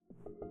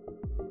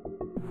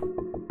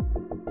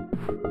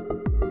Hey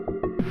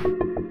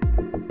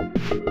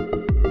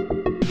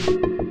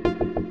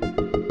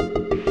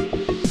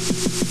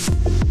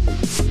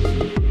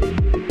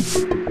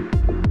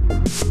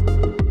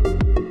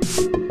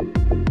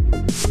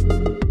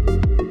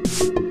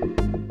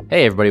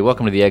everybody,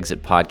 welcome to the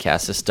Exit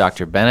Podcast. This is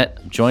Dr. Bennett.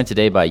 I'm joined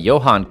today by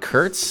Johan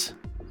Kurtz,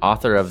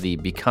 author of the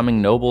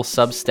Becoming Noble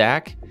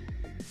Substack.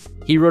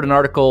 He wrote an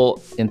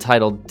article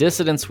entitled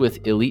Dissidents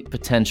with Elite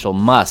Potential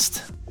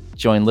Must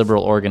Join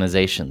Liberal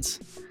Organizations.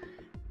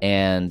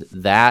 And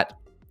that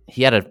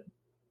he had a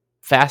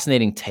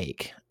fascinating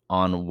take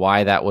on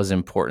why that was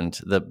important.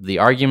 The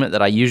argument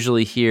that I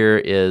usually hear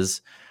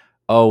is,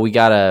 oh, we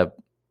got to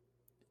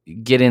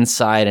get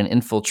inside and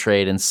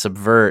infiltrate and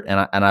subvert.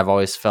 And I've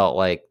always felt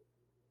like,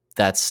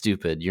 that's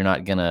stupid. You're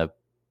not gonna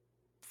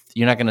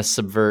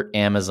subvert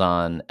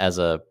Amazon as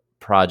a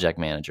project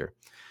manager.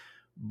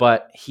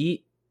 But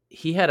he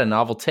had a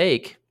novel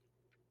take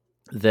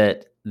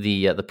that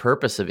the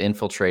purpose of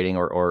infiltrating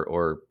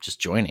or just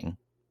joining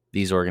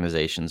these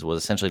organizations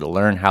was essentially to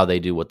learn how they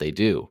do what they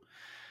do.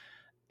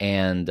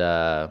 And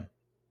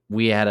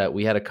we had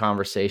a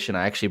conversation.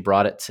 I actually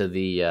brought it to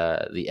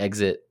the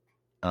Exit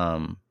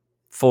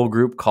full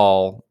group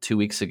call 2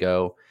 weeks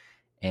ago,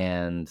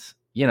 and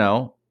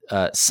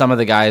some of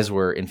the guys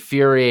were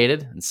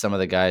infuriated and some of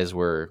the guys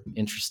were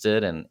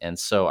interested. And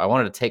so I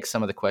wanted to take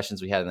some of the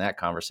questions we had in that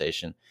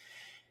conversation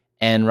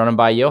and run them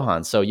by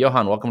Johan. So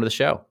Johan, welcome to the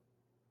show.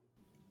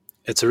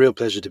 It's a real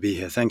pleasure to be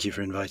here. Thank you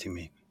for inviting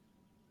me.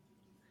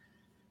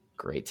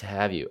 Great to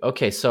have you.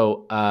 Okay.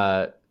 So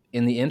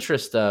in the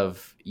interest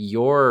of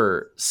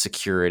your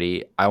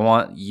security, I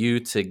want you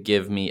to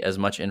give me as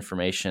much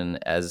information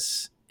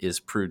as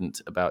is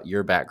prudent about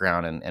your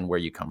background and where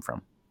you come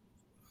from.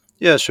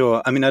 Yeah,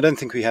 sure. I mean, I don't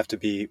think we have to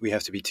be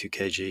too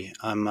cagey.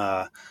 I'm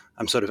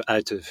sort of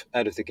out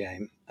of the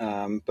game.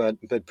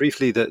 But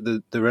briefly,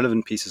 the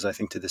relevant pieces I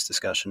think to this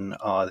discussion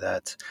are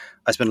that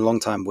I spent a long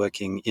time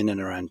working in and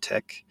around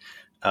tech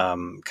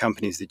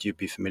companies that you'd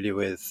be familiar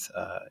with.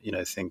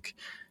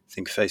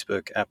 Think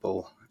Facebook,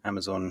 Apple,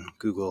 Amazon,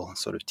 Google,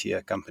 sort of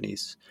tier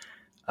companies.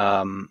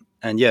 And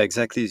yeah,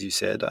 exactly as you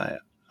said,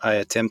 I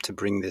attempt to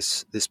bring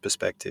this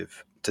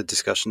perspective to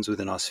discussions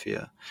within our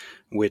sphere,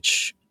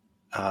 which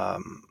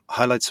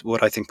highlights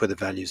what I think were the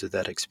values of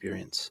that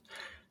experience.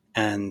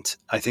 And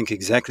I think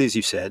exactly as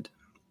you said,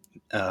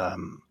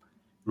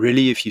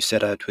 really, if you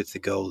set out with the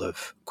goal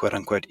of quote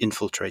unquote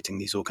infiltrating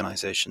these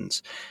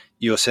organizations,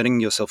 you're setting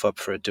yourself up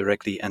for a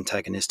directly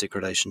antagonistic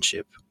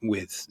relationship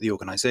with the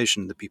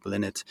organization, the people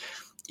in it,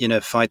 in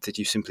a fight that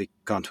you simply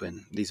can't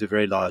win. These are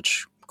very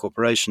large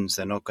corporations.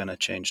 They're not going to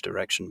change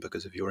direction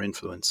because of your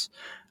influence.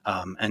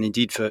 And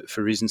indeed,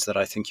 for reasons that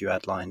I think you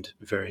outlined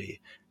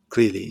very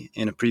clearly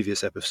in a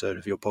previous episode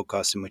of your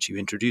podcast in which you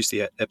introduced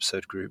the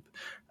episode group,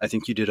 I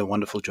think you did a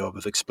wonderful job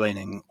of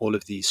explaining all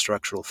of these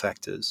structural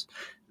factors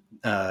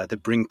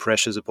that bring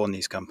pressures upon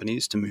these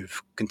companies to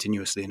move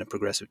continuously in a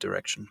progressive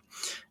direction.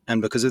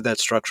 And because of that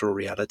structural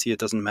reality, it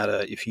doesn't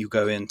matter if you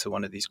go into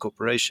one of these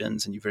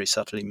corporations and you very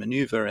subtly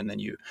maneuver and then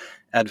you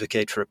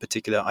advocate for a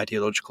particular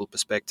ideological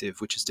perspective,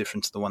 which is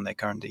different to the one they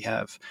currently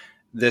have,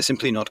 they're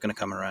simply not going to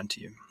come around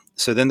to you.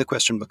 So then the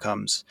question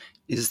becomes,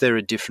 is there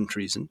a different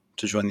reason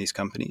to join these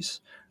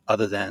companies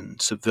other than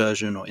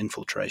subversion or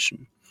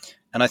infiltration?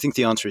 And I think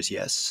the answer is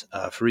yes,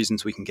 for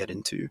reasons we can get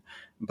into.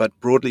 But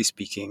broadly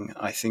speaking,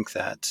 I think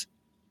that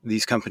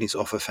these companies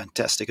offer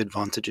fantastic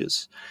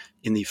advantages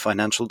in the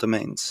financial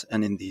domains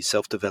and in the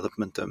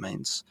self-development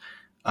domains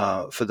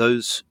for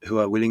those who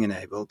are willing and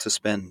able to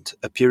spend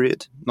a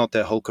period, not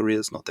their whole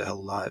careers, not their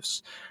whole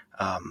lives,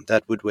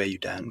 that would wear you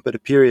down, but a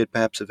period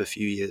perhaps of a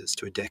few years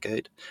to a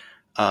decade,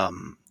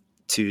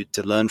 to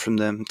learn from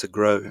them, to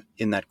grow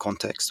in that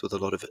context with a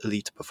lot of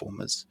elite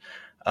performers,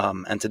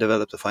 and to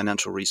develop the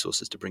financial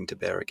resources to bring to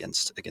bear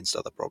against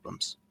other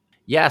problems.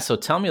 Yeah, so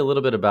tell me a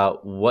little bit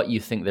about what you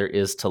think there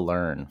is to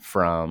learn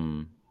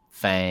from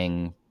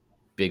FANG,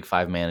 Big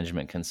Five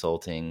Management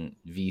Consulting,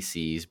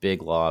 VCs,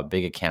 Big Law,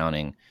 Big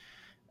Accounting.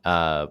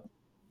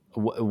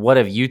 What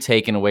have you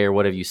taken away or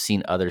what have you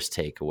seen others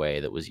take away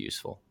that was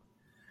useful?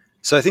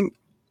 So I think,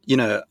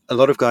 a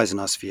lot of guys in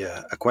our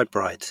sphere are quite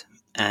bright,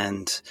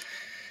 and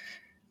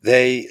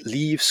they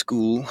leave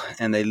school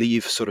and they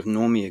leave sort of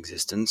normie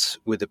existence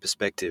with a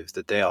perspective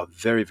that they are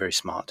very, very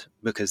smart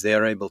because they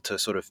are able to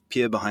sort of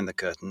peer behind the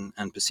curtain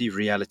and perceive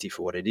reality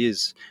for what it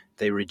is.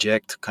 They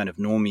reject kind of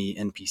normie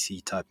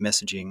NPC type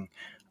messaging,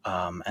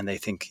 and they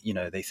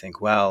think,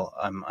 well,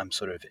 I'm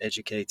sort of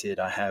educated.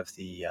 I have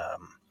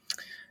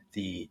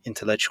the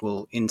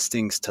intellectual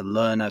instincts to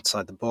learn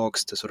outside the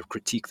box, to sort of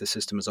critique the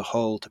system as a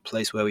whole, to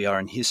place where we are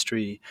in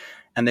history,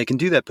 and they can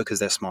do that because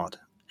they're smart.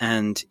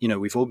 And,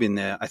 we've all been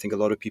there. I think a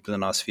lot of people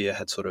in our sphere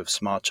had sort of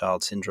smart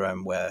child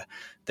syndrome where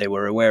they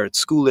were aware at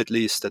school, at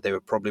least, that they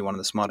were probably one of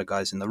the smarter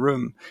guys in the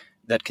room.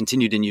 That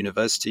continued in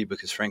university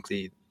because,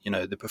 frankly,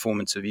 the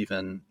performance of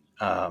even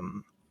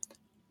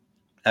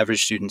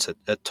average students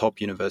at top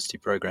university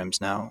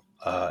programs now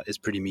is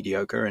pretty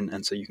mediocre,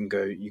 and so you can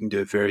do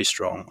a very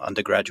strong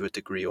undergraduate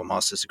degree or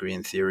master's degree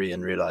in theory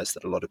and realize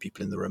that a lot of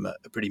people in the room are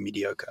pretty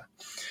mediocre.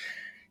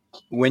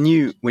 When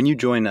you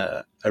join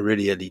a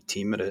really elite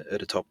team at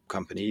a top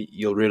company,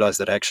 you'll realize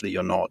that actually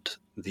you're not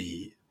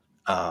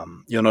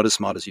as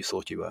smart as you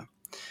thought you were.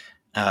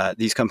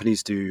 These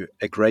companies do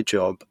a great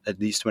job, at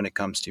least when it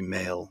comes to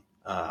male,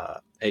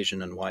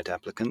 Asian, and white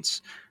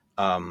applicants,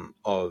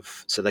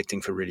 of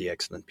selecting for really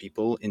excellent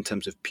people in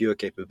terms of pure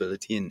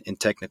capability in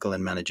technical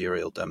and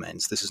managerial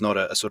domains. This is not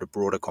a sort of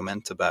broader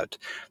comment about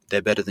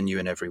they're better than you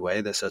in every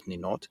way. They're certainly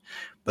not.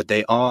 But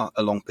they are,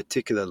 along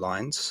particular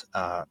lines,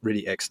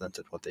 really excellent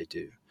at what they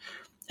do.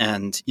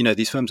 And,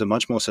 these firms are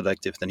much more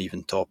selective than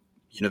even top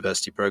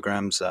university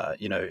programs.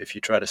 If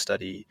you try to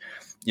study,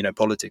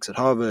 politics at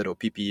Harvard or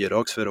PPE at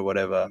Oxford or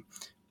whatever,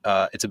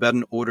 it's about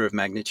an order of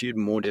magnitude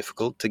more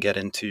difficult to get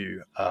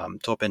into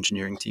top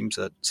engineering teams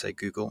at, say,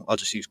 Google. I'll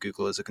just use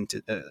Google as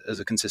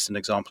a consistent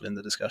example in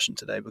the discussion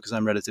today because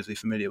I'm relatively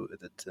familiar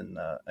with it,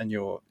 and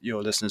your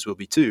listeners will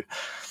be too.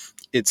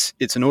 It's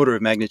an order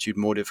of magnitude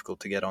more difficult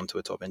to get onto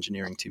a top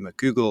engineering team at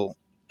Google.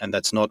 And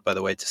that's not, by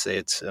the way, to say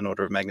it's an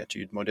order of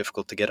magnitude more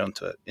difficult to get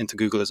into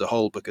Google as a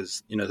whole,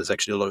 because there's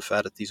actually a lot of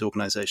fat at these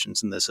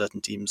organizations, and there's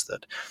certain teams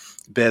that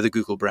bear the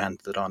Google brand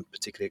that aren't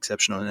particularly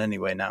exceptional in any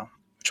way now,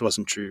 which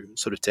wasn't true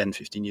sort of 10,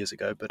 15 years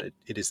ago, but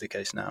it is the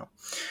case now.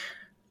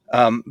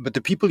 But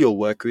the people you'll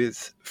work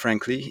with,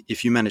 frankly,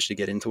 if you manage to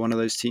get into one of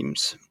those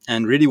teams,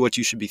 and really what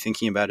you should be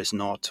thinking about is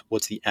not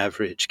what's the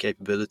average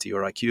capability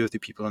or IQ of the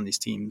people on these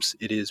teams.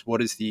 It is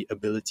what is the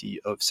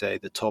ability of, say,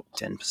 the top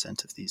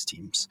 10% of these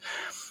teams.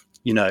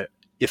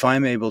 If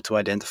I'm able to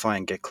identify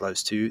and get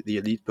close to the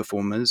elite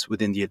performers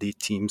within the elite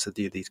teams at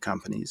the elite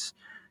companies,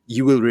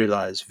 you will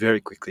realize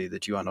very quickly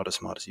that you are not as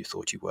smart as you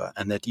thought you were,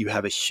 and that you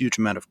have a huge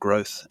amount of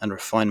growth and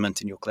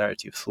refinement in your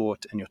clarity of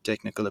thought and your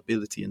technical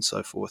ability and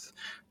so forth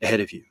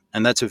ahead of you.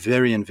 And that's a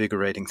very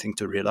invigorating thing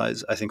to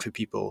realize. I think for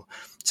people,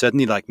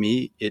 certainly like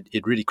me,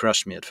 it really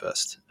crushed me at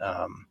first.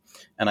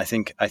 And I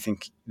think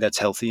that's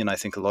healthy, and I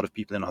think a lot of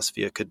people in our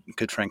sphere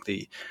could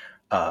frankly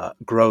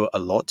grow a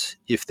lot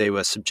if they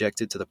were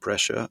subjected to the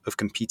pressure of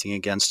competing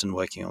against and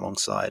working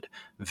alongside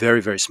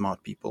very, very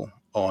smart people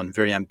on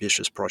very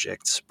ambitious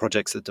projects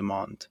that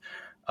demand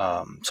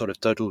sort of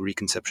total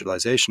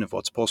reconceptualization of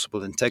what's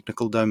possible in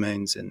technical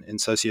domains, in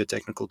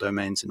socio-technical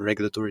domains, in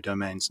regulatory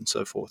domains, and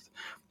so forth.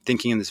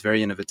 Thinking in this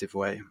very innovative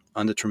way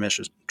under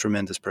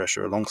tremendous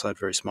pressure alongside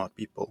very smart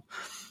people.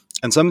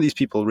 And some of these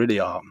people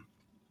really are.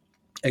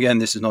 Again,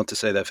 this is not to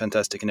say they're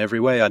fantastic in every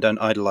way. I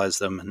don't idolize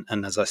them,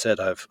 and as I said,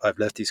 I've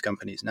left these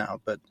companies now.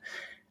 But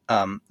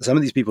some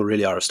of these people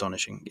really are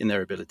astonishing in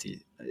their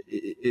ability.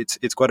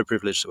 It's quite a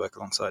privilege to work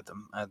alongside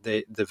them.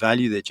 The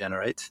value they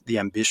generate, the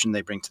ambition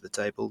they bring to the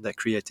table, their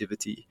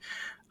creativity,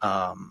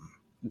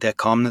 their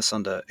calmness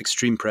under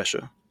extreme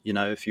pressure.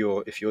 If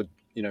you're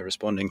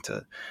responding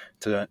to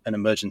an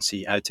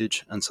emergency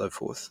outage and so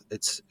forth,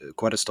 it's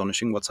quite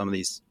astonishing what some of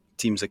these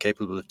teams are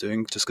capable of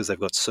doing, just because they've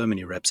got so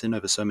many reps in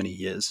over so many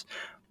years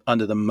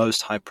under the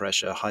most high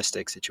pressure, high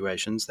stakes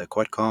situations. They're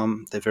quite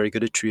calm. They're very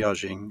good at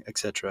triaging,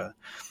 etc.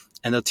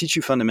 And they'll teach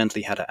you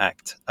fundamentally how to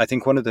act. I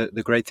think one of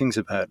the great things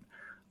about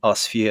our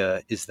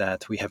sphere is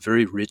that we have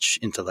very rich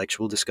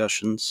intellectual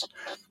discussions.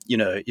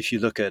 If you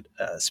look at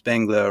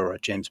Spengler or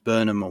James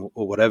Burnham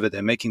or whatever,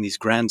 they're making these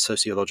grand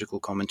sociological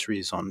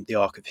commentaries on the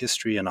arc of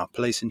history and our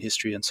place in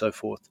history and so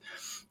forth.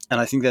 And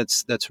I think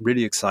that's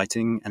really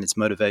exciting, and it's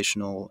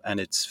motivational, and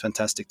it's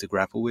fantastic to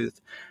grapple with.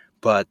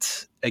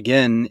 But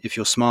again, if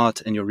you're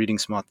smart and you're reading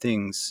smart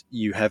things,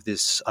 you have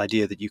this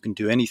idea that you can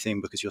do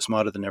anything because you're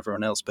smarter than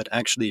everyone else. But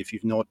actually, if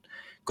you've not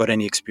got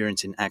any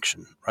experience in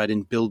action, right,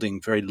 in building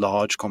very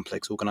large,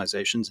 complex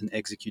organizations and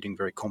executing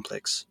very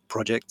complex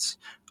projects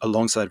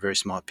alongside very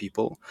smart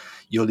people,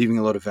 you're leaving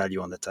a lot of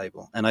value on the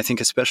table. And I think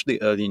especially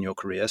early in your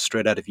career,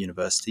 straight out of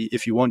university,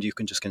 if you want, you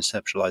can just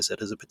conceptualize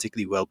it as a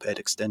particularly well-paid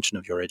extension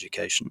of your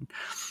education.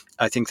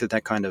 I think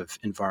that kind of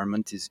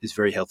environment is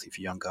very healthy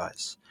for young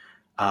guys.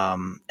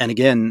 And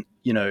again,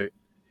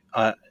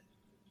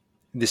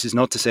 this is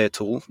not to say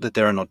at all that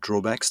there are not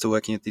drawbacks to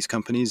working at these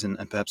companies,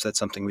 and perhaps that's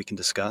something we can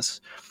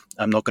discuss.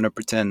 I'm not going to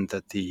pretend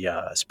that the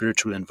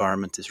spiritual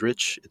environment is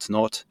rich. It's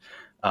not.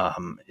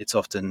 It's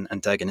often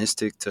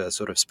antagonistic to a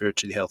sort of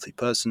spiritually healthy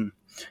person.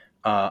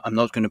 I'm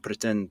not going to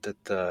pretend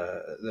that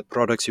the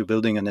products you're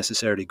building are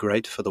necessarily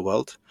great for the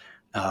world,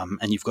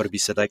 and you've got to be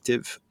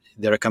selective.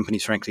 There are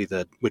companies, frankly,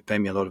 that would pay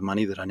me a lot of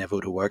money that I never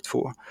would have worked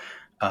for.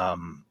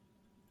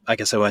 I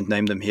guess I won't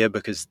name them here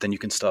because then you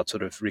can start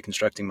sort of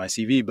reconstructing my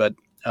CV. But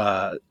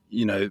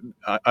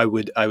I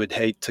would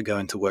hate to go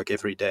into work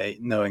every day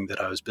knowing that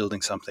I was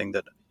building something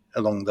that,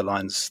 along the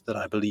lines that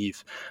I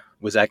believe,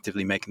 was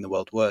actively making the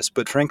world worse.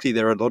 But frankly,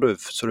 there are a lot of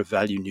sort of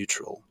value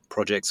neutral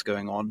projects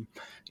going on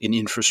in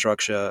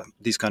infrastructure.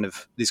 These kind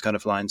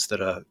of lines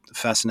that are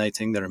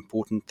fascinating. They're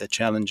important. They're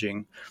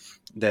challenging.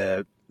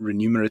 They're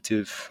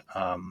remunerative.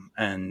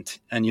 And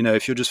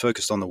if you're just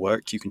focused on the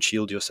work, you can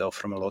shield yourself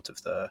from a lot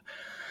of the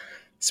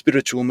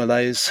spiritual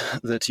malaise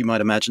that you might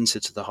imagine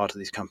sits at the heart of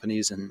these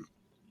companies. And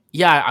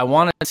Yeah, I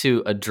wanted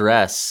to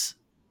address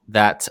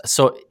that.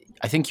 So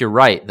I think you're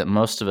right that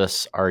most of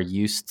us are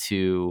used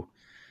to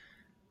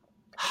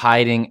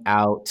hiding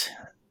out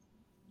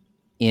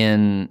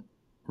in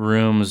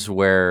rooms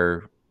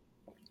where,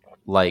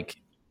 like,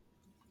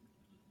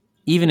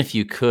 even if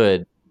you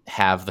could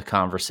have the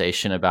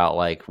conversation about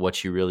like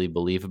what you really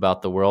believe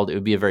about the world, it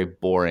would be a very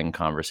boring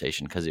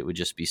conversation because it would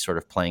just be sort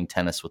of playing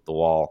tennis with the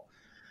wall.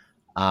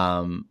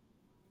 Um,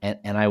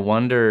 and I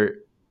wonder,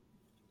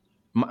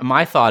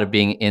 my thought of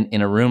being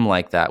in a room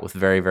like that with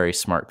very, very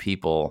smart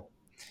people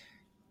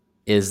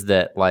is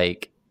that,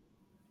 like,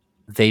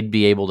 they'd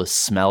be able to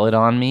smell it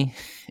on me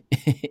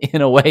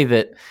in a way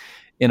that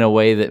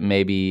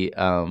maybe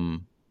a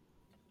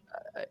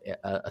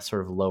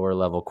sort of lower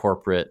level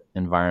corporate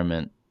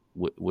environment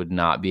would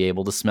not be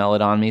able to smell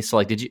it on me. So,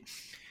 like, did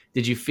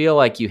you feel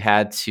like you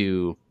had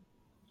to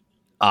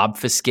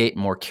obfuscate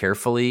more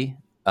carefully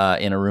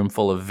in a room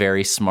full of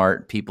very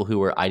smart people who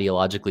were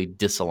ideologically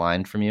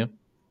disaligned from you?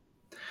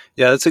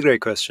 Yeah, that's a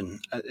great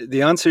question.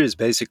 The answer is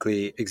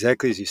basically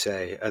exactly as you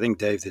say. I think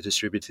Dave, the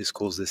distributist,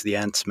 calls this the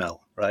ant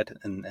smell, right?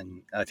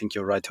 And I think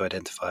you're right to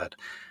identify it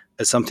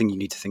as something you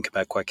need to think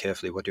about quite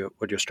carefully. What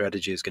your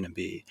strategy is going to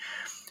be.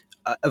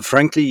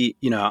 Frankly,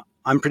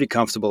 I'm pretty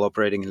comfortable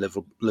operating in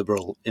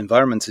liberal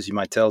environments, as you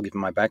might tell, given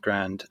my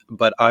background.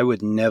 But I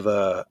would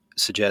never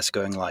suggest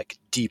going like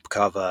deep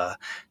cover.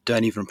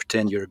 Don't even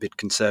pretend you're a bit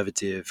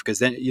conservative, because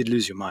then you'd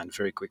lose your mind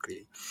very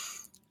quickly.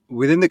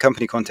 Within the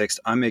company context,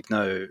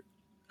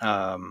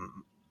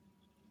 um,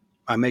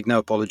 I make no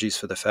apologies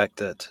for the fact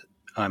that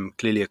I'm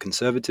clearly a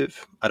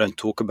conservative. I don't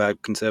talk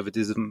about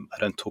conservatism. I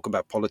don't talk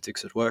about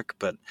politics at work,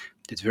 but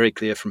it's very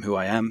clear from who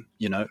I am.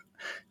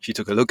 If you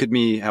took a look at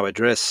me, how I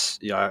dress,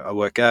 I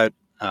work out.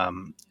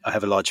 I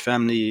have a large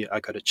family. I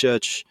go to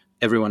church.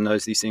 Everyone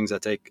knows these things. I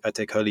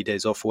take holy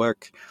days off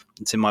work.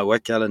 It's in my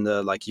work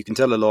calendar. Like, you can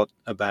tell a lot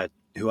about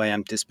who I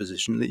am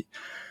dispositionally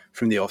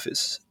from the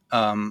office.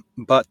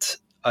 But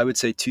I would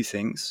say two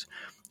things.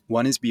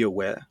 One is be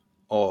aware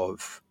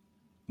of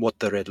what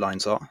the red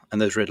lines are,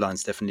 and those red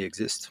lines definitely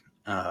exist.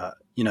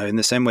 In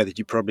the same way that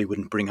you probably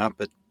wouldn't bring up,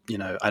 but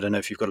I don't know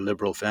if you've got a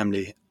liberal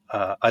family.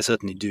 I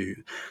certainly do.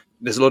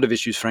 There's a lot of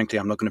issues, frankly,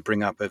 I'm not going to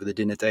bring up over the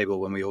dinner table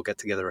when we all get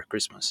together at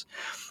Christmas.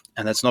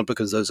 And that's not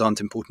because those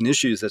aren't important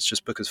issues. That's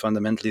just because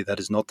fundamentally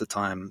that is not the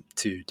time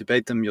to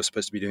debate them. You're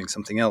supposed to be doing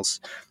something else.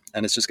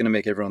 And it's just going to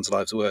make everyone's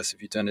lives worse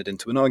if you turn it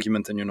into an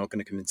argument and you're not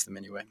going to convince them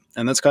anyway.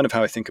 And that's kind of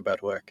how I think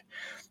about work.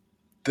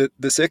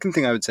 The second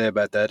thing I would say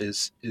about that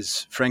is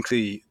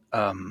frankly,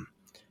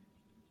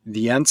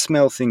 the ant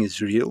smell thing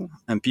is real,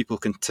 and people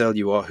can tell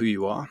you are who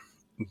you are.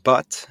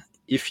 But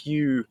if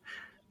you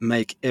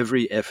make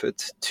every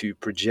effort to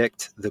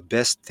project the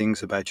best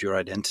things about your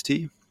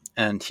identity,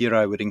 and here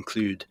I would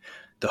include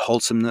the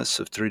wholesomeness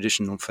of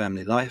traditional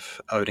family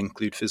life, I would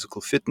include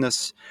physical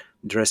fitness,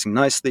 dressing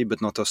nicely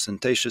but not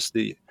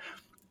ostentatiously,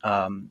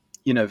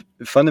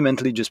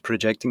 fundamentally just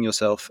projecting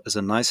yourself as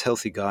a nice,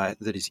 healthy guy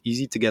that is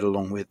easy to get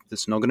along with,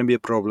 that's not going to be a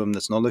problem,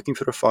 that's not looking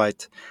for a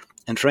fight.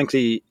 And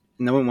frankly,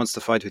 no one wants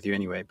to fight with you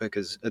anyway,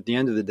 because at the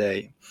end of the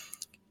day,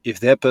 if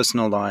their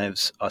personal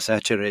lives are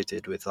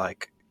saturated with,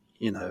 like,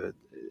 you know,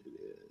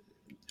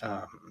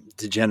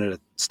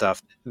 degenerate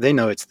stuff, they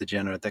know it's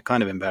degenerate. They're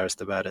kind of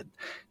embarrassed about it.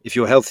 If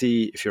you're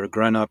healthy, if you're a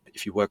grown up,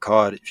 if you work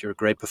hard, if you're a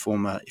great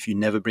performer, if you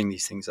never bring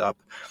these things up,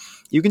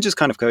 you can just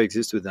kind of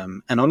coexist with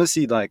them. And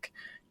honestly, like,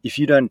 if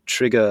you don't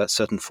trigger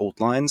certain fault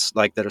lines,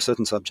 like, there are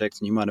certain subjects,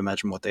 and you might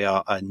imagine what they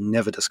are, I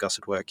never discuss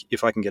at work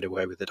if I can get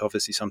away with it.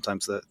 Obviously,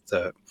 sometimes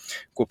the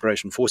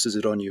corporation forces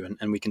it on you,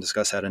 and we can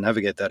discuss how to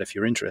navigate that if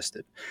you're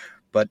interested.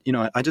 But,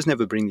 I just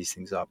never bring these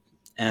things up.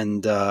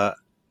 And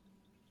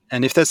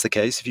if that's the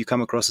case, if you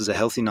come across as a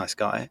healthy, nice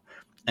guy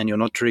and you're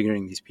not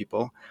triggering these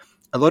people,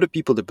 a lot of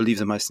people that believe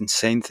the most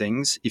insane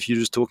things, if you're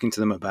just talking to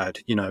them about,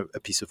 a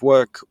piece of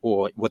work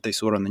or what they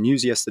saw on the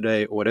news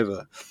yesterday or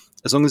whatever,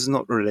 as long as it's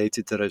not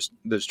related to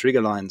those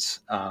trigger lines,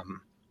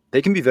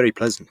 they can be very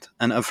pleasant.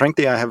 And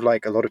frankly, I have,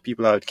 like, a lot of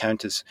people I would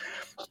count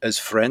as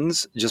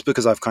friends just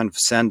because I've kind of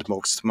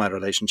sandboxed my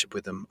relationship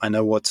with them. I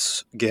know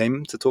what's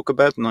game to talk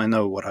about, and I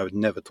know what I would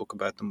never talk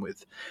about them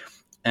with.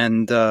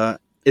 And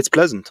it's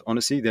pleasant,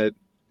 honestly. That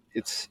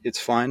it's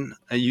fine.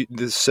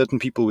 There's certain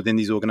people within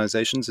these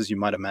organizations, as you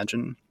might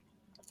imagine,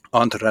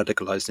 aren't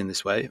radicalized in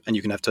this way, and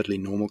you can have totally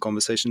normal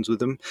conversations with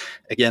them.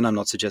 Again, I'm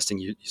not suggesting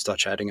you start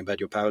chatting about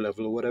your power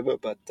level or whatever,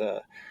 but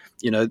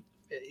you know,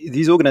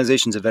 these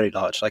organizations are very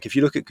large. Like, if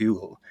you look at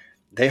Google,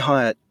 they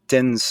hire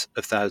tens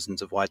of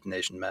thousands of white and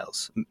Asian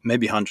males,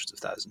 maybe hundreds of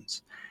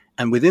thousands.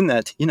 And within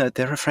that,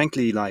 there are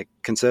frankly, like,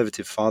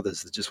 conservative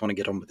fathers that just want to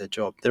get on with their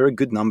job. There are a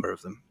good number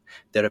of them.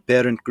 There are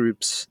parent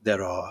groups.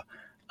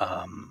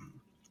 Um,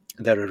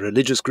 there are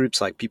religious groups,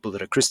 like people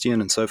that are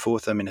Christian and so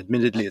forth. I mean,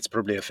 admittedly, it's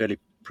probably a fairly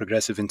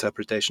progressive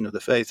interpretation of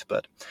the faith.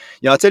 But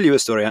yeah, I'll tell you a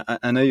story.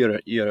 I know you're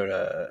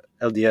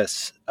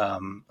LDS.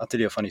 I'll tell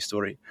you a funny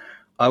story.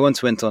 I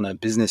once went on a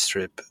business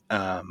trip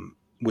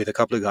with a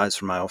couple of guys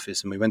from my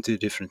office, and we went to a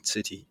different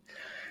city.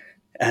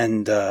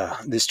 And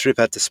this trip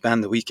had to span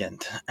the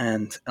weekend.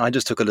 And I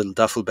just took a little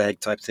duffel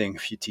bag type thing, a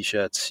few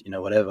t-shirts,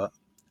 whatever.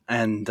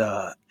 And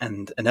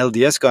an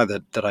LDS guy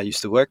that I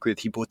used to work with,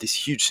 he bought this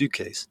huge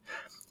suitcase.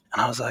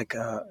 And I was like,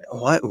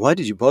 why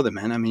did you bother,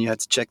 man? I mean, you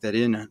had to check that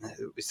in. And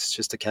it's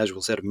just a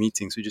casual set of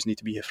meetings. We just need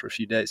to be here for a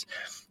few days.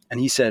 And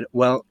he said,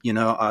 well,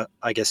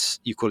 I guess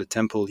you call it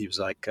temple. He was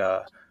like,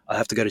 I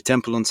have to go to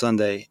temple on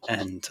Sunday,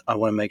 and I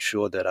want to make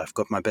sure that I've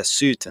got my best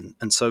suit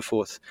and so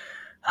forth.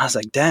 I was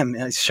like, damn,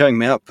 he's showing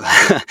me up.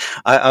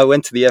 I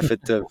went to the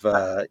effort of,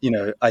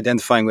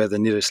 identifying where the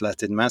nearest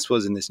Latin mass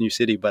was in this new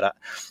city, but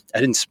I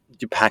didn't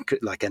pack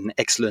like an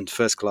excellent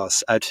first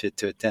class outfit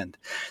to attend.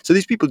 So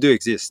these people do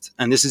exist.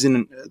 And this is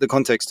in the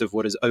context of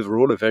what is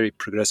overall a very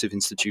progressive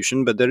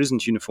institution, but there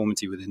isn't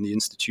uniformity within the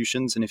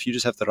institutions. And if you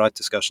just have the right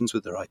discussions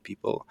with the right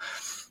people,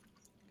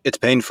 it's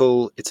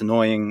painful, it's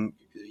annoying.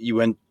 You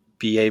won't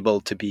be able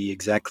to be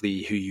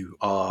exactly who you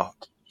are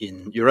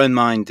in your own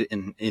mind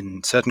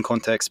in certain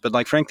contexts. But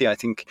like, frankly, I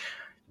think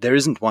there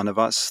isn't one of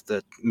us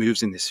that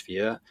moves in this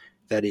sphere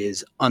that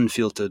is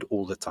unfiltered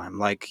all the time.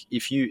 Like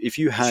if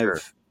you have Sure.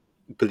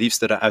 beliefs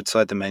that are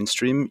outside the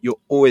mainstream, you're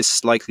always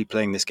slightly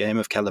playing this game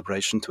of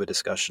calibration to a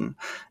discussion.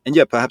 And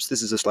yeah, perhaps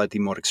this is a slightly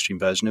more extreme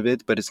version of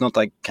it, but it's not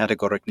like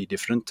categorically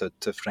different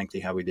to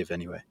frankly how we live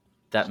anyway.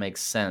 That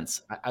makes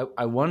sense.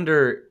 I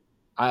wonder,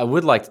 I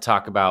would like to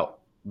talk about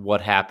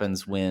what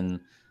happens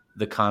when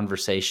the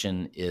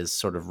conversation is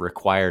sort of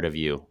required of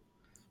you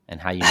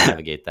and how you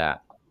navigate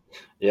that.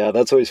 Yeah,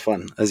 that's always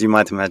fun. As you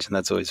might imagine,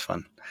 that's always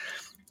fun.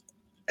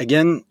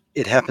 Again,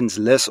 it happens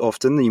less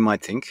often than you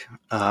might think.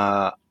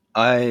 I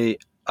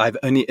I've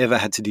only ever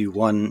had to do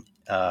one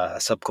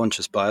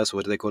subconscious bias, or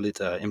what do they call it,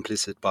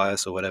 implicit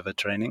bias, or whatever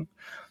training,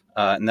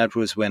 and that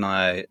was when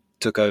I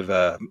took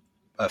over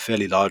a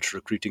fairly large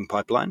recruiting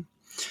pipeline.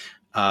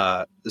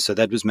 So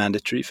that was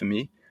mandatory for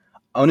me.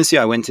 Honestly,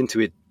 I went into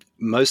it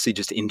mostly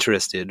just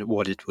interested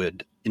what it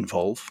would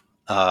involve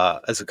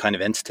as a kind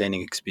of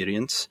entertaining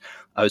experience.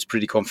 I was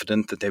pretty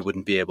confident that they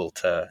wouldn't be able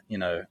to,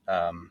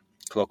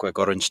 Clockwork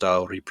Orange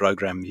style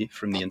reprogram me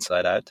from the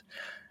inside out.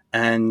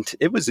 And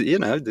it was,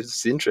 this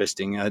is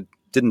interesting. I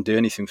didn't do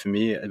anything for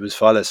me. It was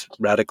far less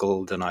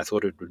radical than I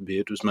thought it would be.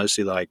 It was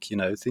mostly like,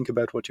 think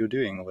about what you're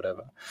doing or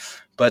whatever.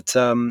 But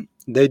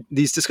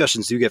these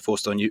discussions do get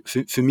forced on you.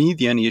 For me,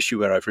 the only issue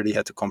where I've really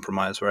had to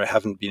compromise, where I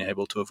haven't been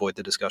able to avoid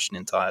the discussion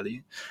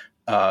entirely,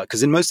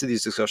 because in most of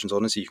these discussions,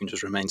 honestly, you can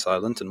just remain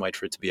silent and wait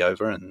for it to be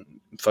over and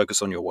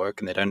focus on your work,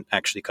 and they don't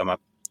actually come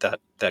up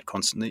that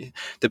constantly.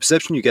 The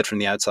perception you get from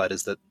the outside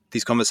is that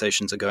these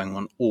conversations are going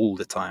on all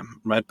the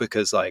time, right?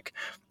 Because like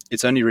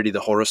it's only really the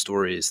horror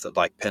stories that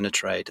like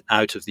penetrate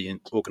out of the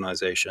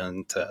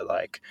organization to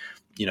like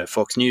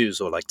Fox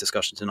News or like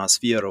discussions in our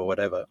sphere or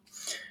whatever.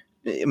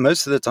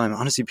 Most of the time,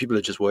 honestly, people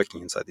are just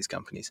working inside these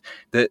companies.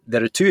 There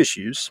are two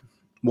issues.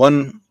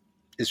 One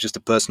is just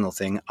a personal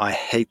thing. I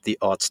hate the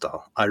art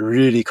style. I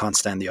really can't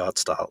stand the art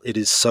style. It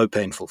is so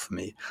painful for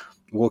me.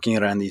 Walking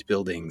around these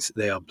buildings,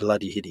 they are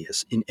bloody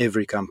hideous in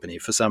every company.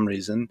 For some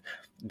reason,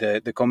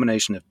 the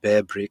combination of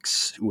bare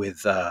bricks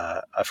with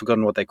I've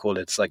forgotten what they call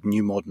it. It's like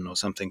new modern or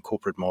something,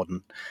 corporate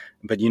modern.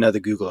 But the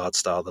Google art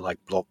style, the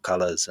like block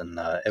colors and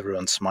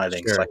everyone's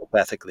smiling Sure.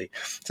 psychopathically.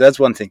 So that's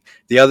one thing.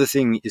 The other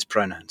thing is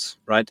pronouns,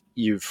 right?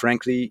 You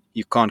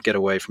can't get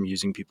away from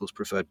using people's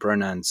preferred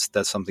pronouns.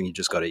 That's something you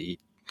just got to eat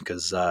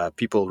because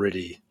people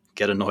really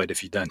get annoyed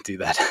if you don't do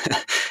that.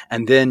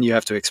 And then you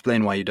have to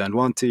explain why you don't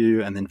want to,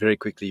 and then very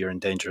quickly you're in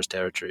dangerous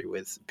territory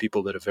with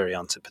people that are very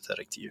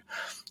unsympathetic to you.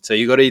 So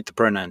you got to eat the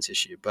pronouns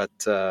issue. But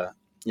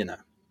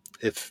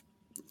if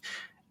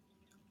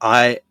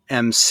I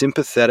am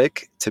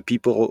sympathetic to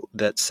people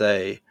that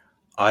say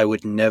I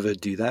would never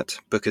do that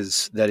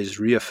because that is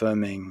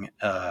reaffirming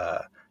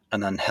an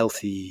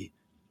unhealthy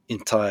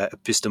entire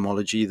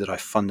epistemology that I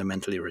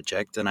fundamentally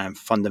reject, and I am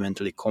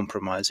fundamentally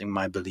compromising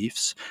my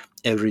beliefs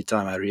every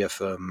time I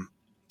reaffirm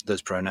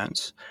those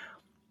pronouns.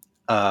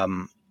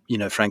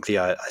 Frankly,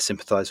 I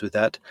sympathize with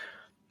that.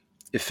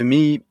 For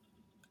me,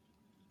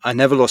 I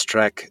never lost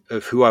track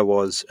of who I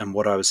was and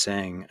what I was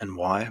saying and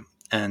why.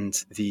 And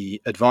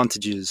the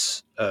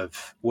advantages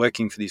of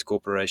working for these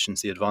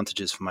corporations, the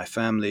advantages for my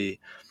family,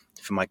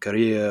 for my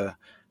career,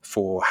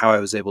 for how I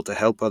was able to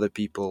help other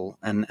people,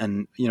 and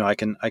I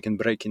can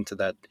break into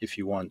that if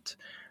you want.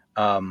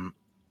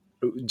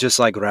 Just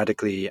like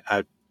radically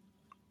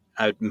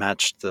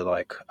outmatched the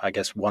like I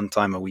guess one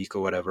time a week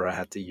or whatever I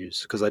had to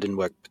use because I didn't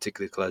work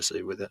particularly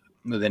closely with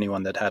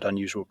anyone that had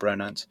unusual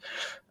pronouns.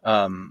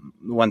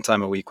 One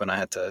time a week when I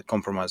had to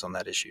compromise on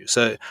that issue.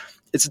 So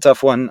it's a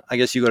tough one. I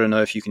guess you got to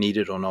know if you can eat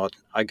it or not.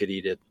 I could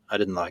eat it. I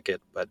didn't like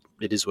it, but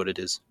it is what it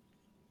is.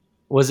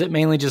 Was it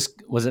mainly just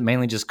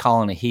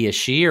calling a he a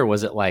she, or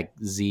was it like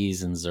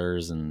Z's and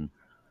Zers and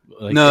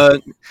like? No,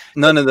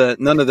 none of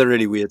the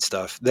really weird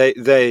stuff.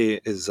 They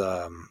is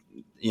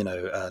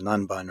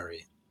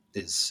non-binary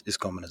is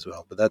common as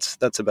well, but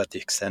that's about the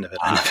extent of it.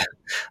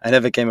 I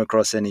never came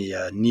across any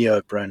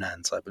neo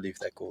pronouns. I believe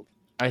they're called.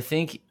 I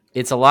think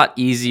it's a lot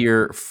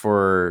easier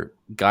for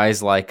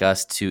guys like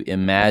us to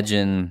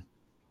imagine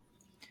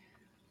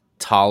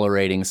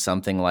tolerating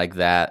something like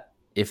that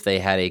if they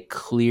had a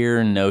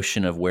clear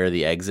notion of where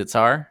the exits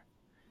are.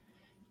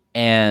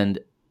 And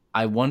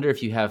I wonder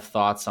if you have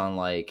thoughts on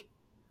like,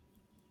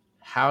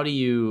 how do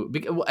you,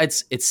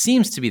 it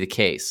seems to be the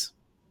case.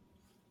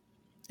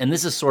 And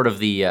this is sort of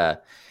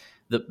the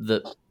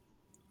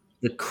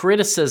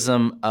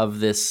criticism of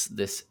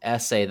this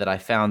essay that I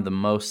found the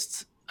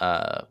most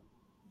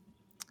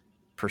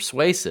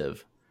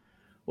persuasive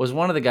was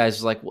one of the guys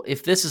was like, well,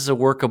 if this is a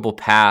workable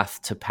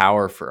path to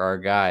power for our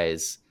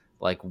guys,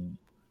 like,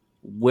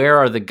 where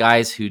are the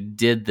guys who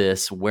did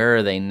this? Where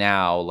are they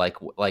now? Like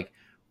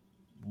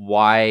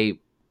why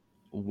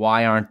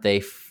aren't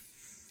they,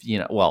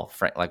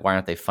 like, why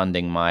aren't they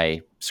funding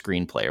my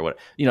screenplay or what?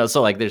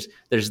 So like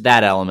there's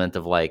that element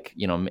of like,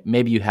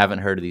 maybe you haven't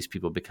heard of these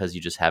people because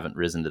you just haven't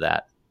risen to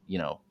that,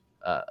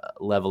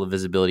 level of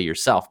visibility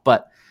yourself.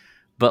 But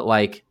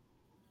like,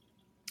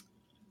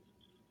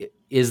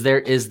 is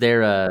there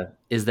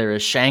a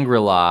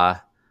Shangri-La,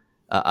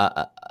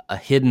 a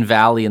hidden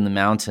valley in the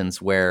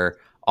mountains where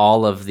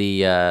all of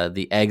the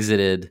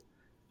exited,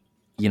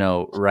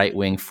 right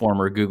wing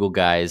former Google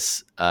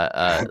guys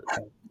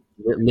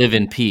live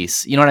in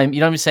peace? You know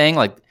what I'm saying?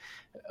 Like,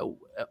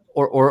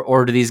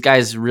 or do these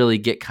guys really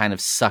get kind of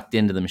sucked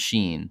into the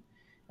machine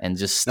and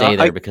just stay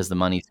there because the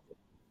money?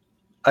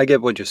 I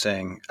get what you're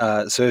saying.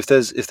 So if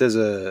there's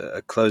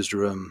a closed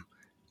room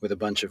with a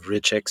bunch of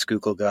rich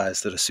ex-Google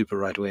guys that are super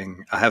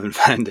right-wing, I haven't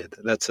found it.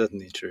 That's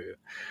certainly true.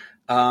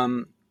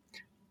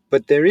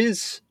 But there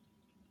is,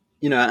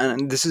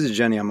 and this is a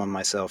journey I'm on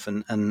myself,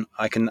 and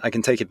I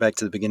can take it back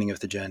to the beginning of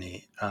the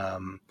journey.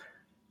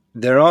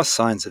 There are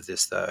signs of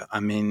this, though. I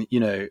mean,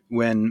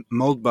 when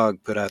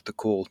Moldbug put out the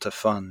call to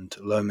fund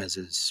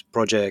Lomez's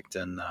project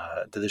and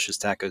Delicious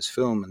Tacos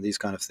film and these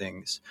kind of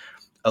things,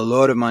 a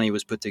lot of money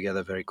was put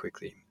together very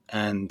quickly.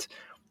 And,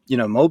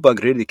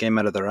 Moldbug really came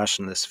out of the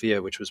rationalist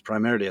sphere, which was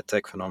primarily a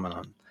tech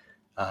phenomenon.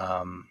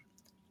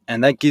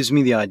 And that gives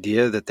me the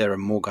idea that there are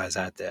more guys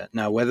out there.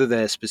 Now, whether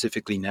they're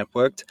specifically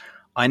networked,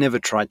 I never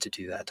tried to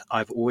do that.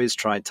 I've always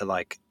tried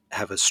to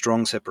have a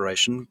strong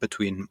separation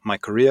between my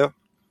career,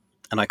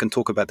 and I can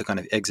talk about the kind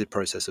of exit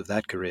process of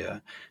that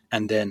career,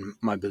 and then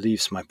my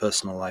beliefs, my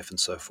personal life, and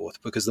so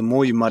forth. Because the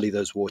more you muddy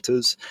those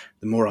waters,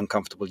 the more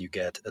uncomfortable you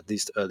get, at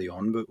least early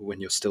on, but when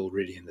you're still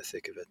really in the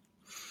thick of it.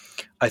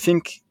 I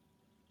think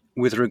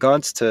with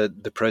regards to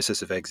the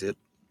process of exit,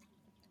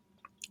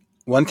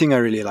 one thing I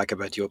really like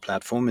about your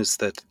platform is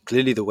that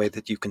clearly the way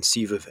that you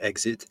conceive of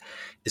exit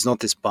is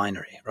not this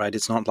binary, right?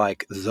 It's not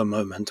like the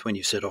moment when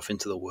you set off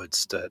into the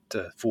woods to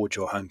forge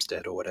your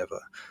homestead or whatever.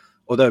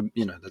 Although,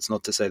 that's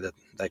not to say that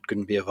that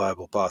couldn't be a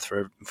viable path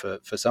for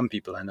some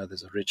people. I know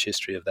there's a rich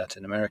history of that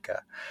in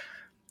America.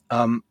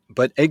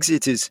 But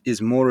exit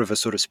is more of a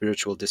sort of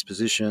spiritual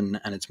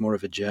disposition, and it's more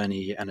of a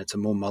journey, and it's a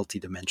more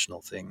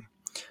multidimensional thing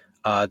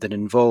that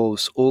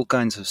involves all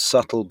kinds of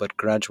subtle but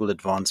gradual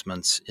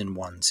advancements in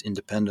one's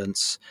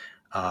independence,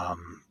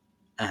 and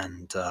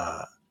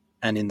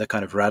in the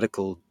kind of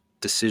radical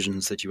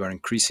decisions that you are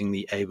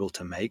increasingly able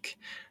to make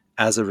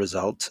as a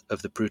result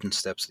of the prudent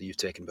steps that you've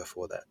taken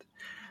before that.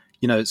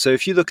 So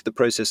if you look at the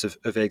process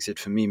of exit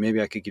for me,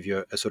 maybe I could give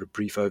you a sort of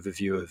brief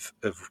overview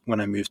of when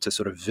I moved to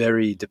sort of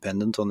very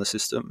dependent on the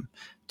system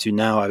to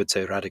now, I would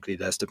say, radically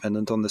less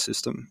dependent on the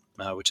system,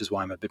 which is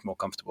why I'm a bit more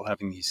comfortable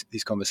having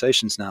these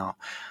conversations now.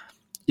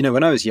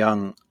 When I was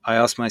young, I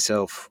asked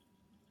myself,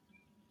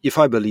 if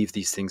I believe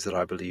these things that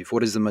I believe,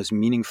 what is the most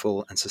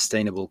meaningful and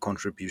sustainable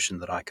contribution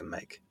that I can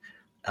make?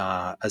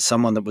 As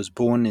someone that was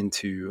born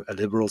into a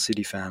liberal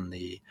city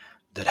family,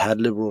 that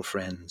had liberal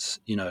friends,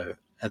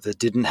 that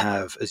didn't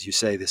have, as you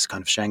say, this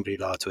kind of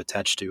Shangri-La to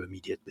attach to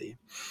immediately.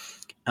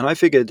 And I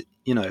figured,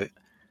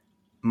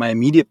 my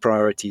immediate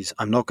priorities,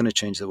 I'm not going to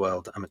change the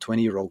world. I'm a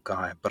 20-year-old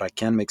guy, but I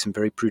can make some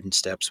very prudent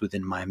steps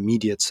within my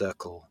immediate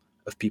circle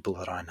of people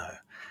that I know.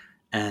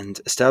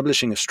 And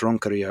establishing a strong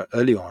career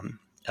early on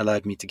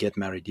allowed me to get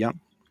married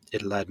young.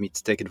 It allowed me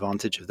to take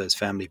advantage of those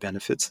family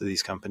benefits that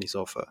these companies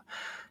offer.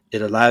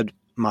 It allowed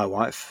my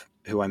wife,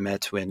 who I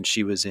met when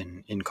she was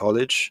in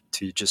college,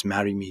 to just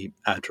marry me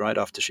outright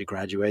after she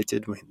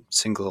graduated, with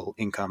single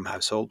income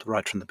household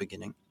right from the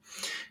beginning.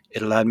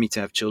 It allowed me to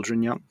have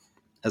children young.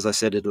 As I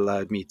said, it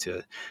allowed me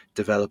to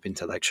develop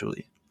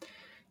intellectually.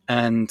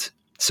 And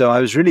so I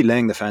was really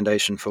laying the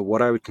foundation for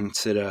what I would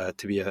consider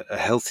to be a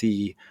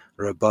healthy,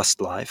 robust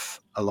life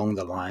along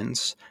the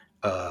lines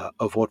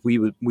of what we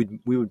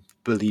would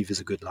believe is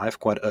a good life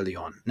quite early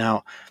on.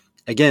 Now,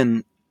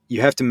 again,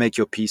 you have to make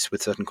your peace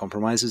with certain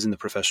compromises in the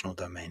professional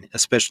domain,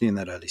 especially in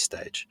that early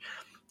stage.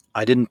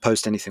 I didn't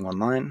post anything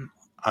online.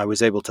 I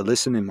was able to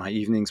listen in my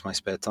evenings, my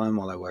spare time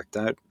while I worked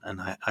out,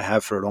 and I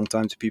have for a long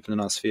time to people in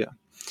our sphere.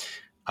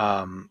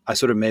 I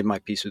sort of made my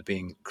peace with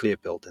being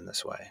clear-pilled in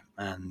this way.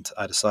 And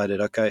I decided,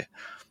 okay,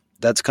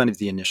 that's kind of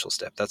the initial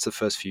step. That's the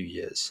first few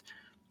years.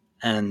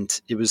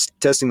 And it was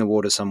testing the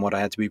water somewhat. I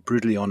had to be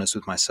brutally honest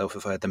with myself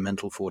if I had the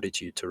mental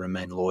fortitude to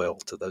remain loyal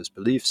to those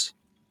beliefs.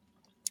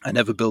 I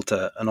never built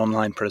an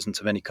online presence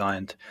of any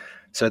kind.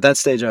 So at that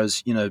stage, I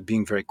was,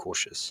 being very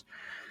cautious.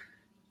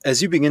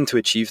 as you begin to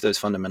achieve those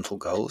fundamental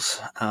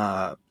goals,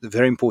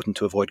 very important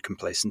to avoid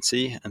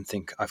complacency and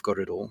think I've got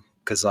it all.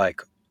 Because,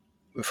 like,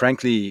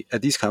 frankly,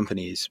 at these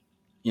companies,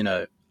 you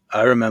know,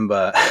 I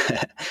remember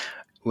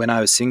when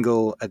I was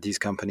single at these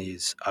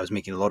companies, I was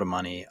making a lot of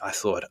money. I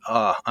thought,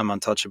 I'm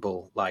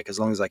untouchable. Like, as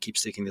long as I keep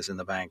sticking this in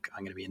the bank, I'm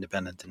going to be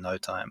independent in no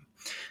time.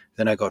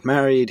 Then I got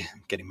married.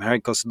 Getting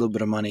married costs a little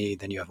bit of money.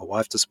 Then you have a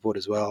wife to support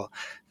as well.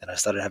 Then I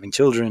started having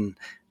children.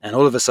 And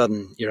all of a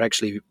sudden, you're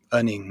actually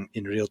earning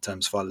in real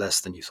terms far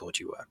less than you thought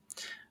you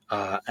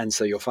were. And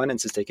so your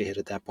finances take a hit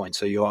at that point.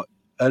 So you're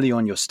early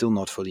on, you're still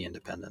not fully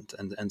independent.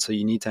 And so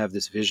you need to have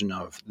this vision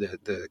of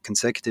the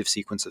consecutive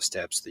sequence of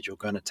steps that you're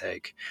going to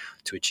take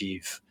to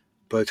achieve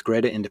both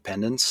greater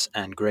independence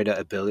and greater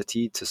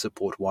ability to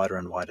support wider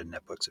and wider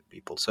networks of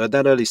people. So at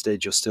that early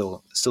stage, you're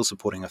still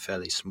supporting a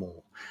fairly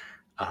small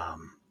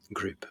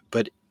group,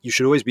 but you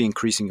should always be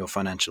increasing your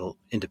financial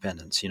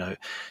independence. You know,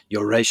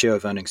 your ratio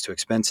of earnings to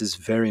expenses,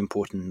 very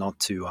important. Not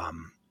to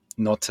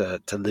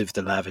live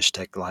the lavish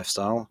tech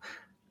lifestyle.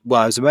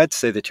 Well, I was about to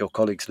say that your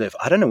colleagues live.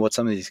 I don't know what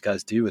some of these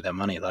guys do with their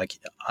money. Like,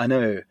 I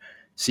know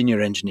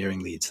senior engineering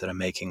leads that are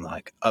making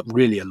like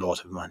really a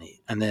lot of money,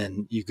 and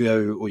then you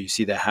go or you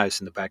see their house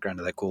in the background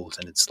of their calls,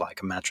 and it's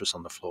like a mattress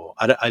on the floor.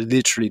 I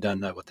literally don't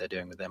know what they're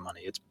doing with their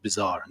money. It's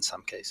bizarre in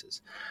some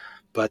cases,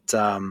 but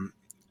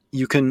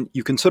you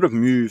can sort of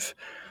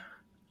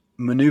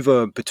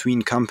maneuver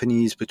between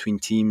companies, between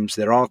teams.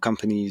 There are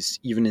companies,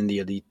 even in the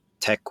elite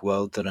tech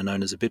world, that are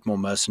known as a bit more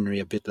mercenary,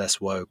 a bit less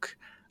woke,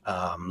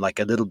 like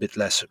a little bit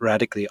less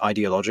radically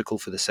ideological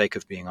for the sake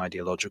of being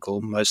ideological.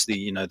 Mostly,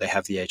 you know, they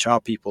have the HR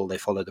people, they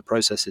follow the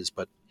processes,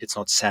 but it's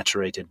not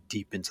saturated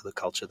deep into the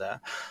culture there.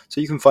 So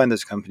you can find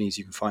those companies,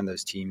 you can find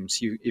those teams.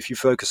 If you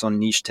focus on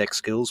niche tech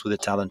skills with a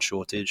talent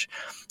shortage,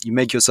 you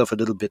make yourself a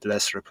little bit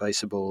less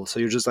replaceable. So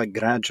you're just like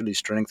gradually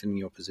strengthening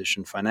your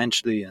position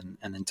financially and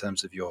in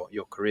terms of your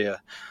career.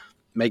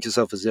 Make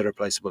yourself as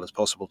irreplaceable as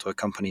possible to a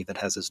company that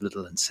has as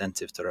little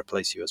incentive to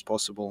replace you as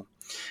possible.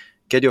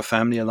 Get your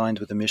family aligned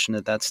with the mission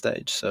at that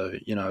stage. So,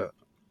 you know,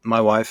 my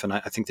wife, and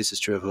I think this is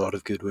true of a lot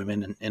of good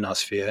women in our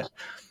sphere,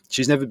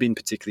 she's never been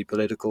particularly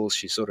political.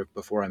 She sort of,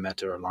 before I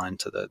met her, aligned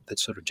to the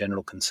sort of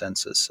general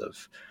consensus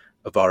of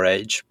our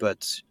age.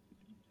 But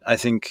I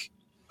think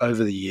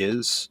over the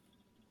years,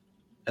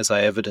 as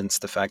I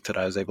evidenced the fact that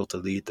I was able to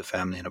lead the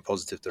family in a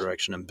positive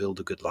direction and build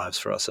a good lives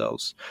for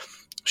ourselves,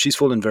 she's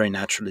fallen very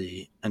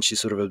naturally, and she's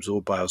sort of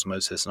absorbed by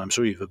osmosis. And I'm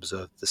sure you've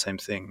observed the same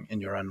thing in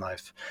your own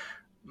life.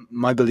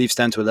 My beliefs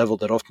stand to a level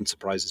that often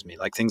surprises me,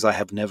 like things I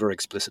have never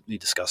explicitly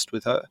discussed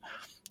with her.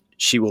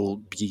 She will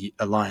be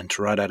aligned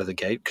right out of the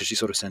gate because she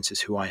sort of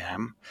senses who I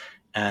am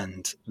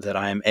and that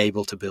I am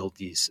able to build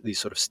these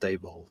sort of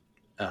stable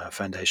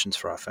foundations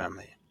for our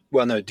family.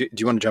 Well, no, do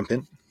you want to jump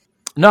in?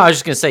 No, I was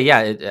just gonna say,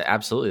 yeah,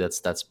 absolutely.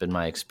 That's been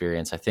my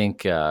experience. I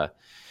think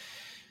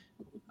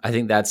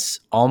that's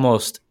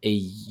almost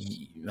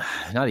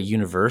not a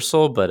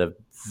universal, but a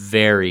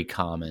very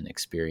common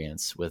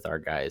experience with our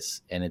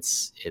guys, and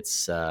it's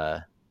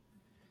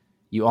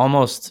you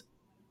almost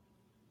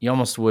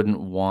wouldn't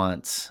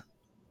want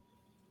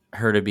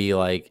her to be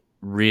like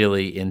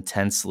really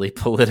intensely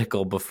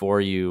political before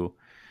you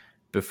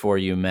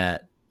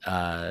met.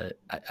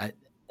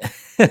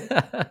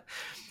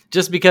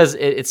 Just because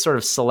it sort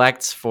of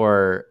selects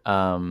for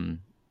some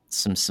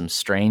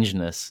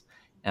strangeness,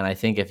 and I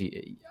think if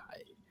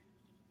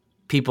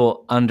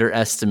people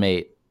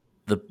underestimate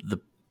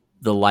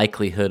the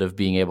likelihood of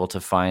being able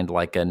to find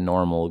like a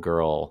normal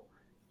girl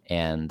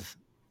and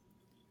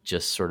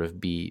just sort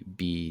of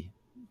be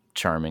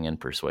charming and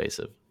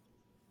persuasive.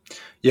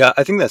 Yeah,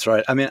 I think that's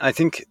right. I mean, I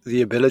think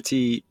the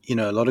ability, you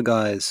know, a lot of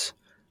guys,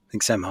 I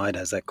think Sam Hyde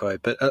has that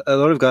quote, but a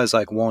lot of guys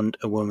like want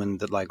a woman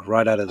that like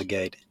right out of the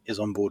gate is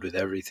on board with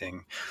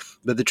everything.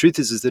 But the truth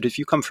is that if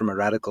you come from a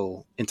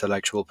radical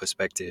intellectual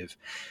perspective,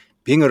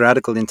 being a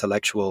radical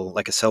intellectual,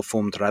 like a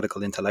self-formed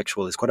radical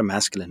intellectual, is quite a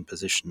masculine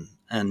position.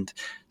 And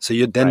so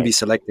you'd then be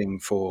selecting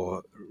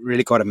for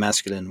really quite a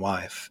masculine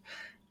wife.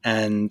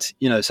 And,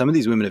 you know, some of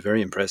these women are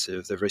very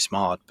impressive. They're very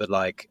smart, but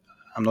like,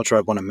 I'm not sure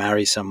I'd want to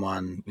marry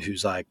someone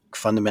whose like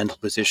fundamental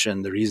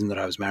position, the reason that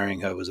I was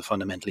marrying her was a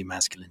fundamentally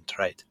masculine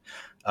trait.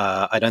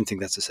 I don't think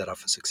that's a setup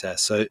for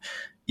success. So,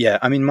 yeah,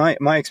 I mean,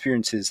 my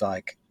experience is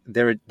like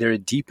there are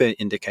deeper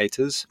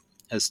indicators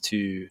as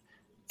to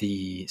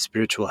the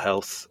spiritual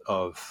health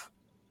of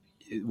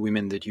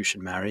women that you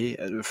should marry.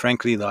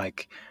 Frankly,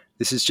 like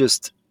this is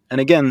just,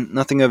 and again,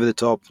 nothing over the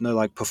top, no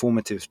like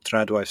performative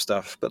tradwife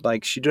stuff, but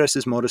like she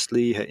dresses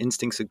modestly, her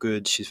instincts are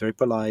good, she's very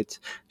polite,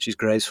 she's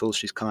graceful,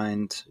 she's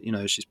kind, you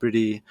know, she's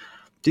pretty.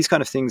 These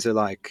kind of things are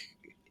like,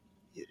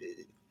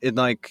 it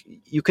like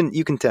you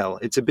can tell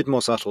it's a bit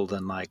more subtle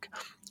than like,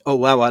 oh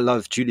wow, I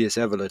love Julius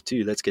Evola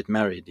too, let's get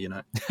married, you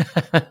know.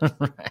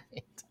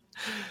 Right.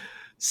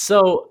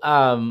 So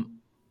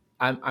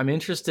I'm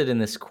interested in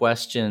this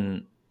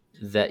question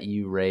that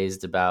you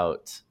raised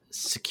about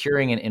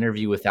securing an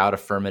interview without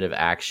affirmative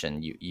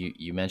action.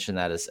 You mentioned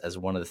that as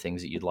one of the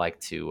things that you'd like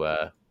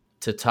to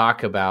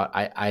talk about.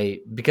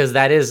 I because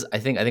that is, I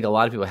think a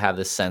lot of people have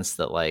this sense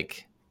that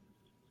like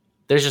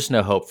there's just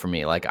no hope for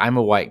me. Like, I'm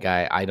a white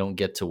guy. I don't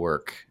get to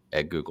work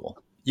at Google.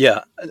 Yeah.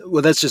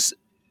 Well, that's just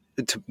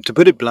to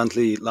put it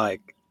bluntly,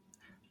 like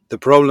the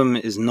problem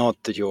is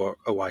not that you're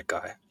a white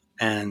guy.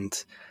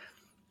 And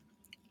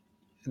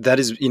that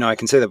is, I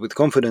can say that with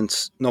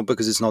confidence, not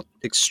because it's not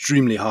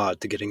extremely hard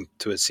to get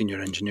into a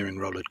senior engineering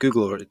role at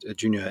Google or a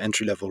junior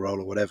entry level role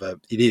or whatever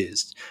it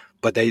is,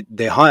 but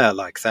they hire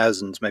like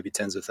thousands, maybe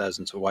tens of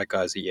thousands of white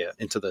guys a year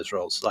into those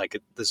roles.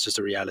 Like that's just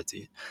a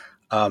reality.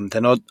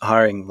 They're not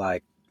hiring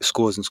like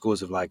scores and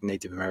scores of like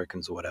Native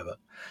Americans or whatever.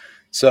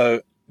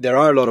 So there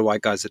are a lot of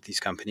white guys at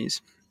these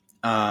companies.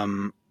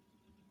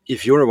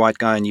 If you're a white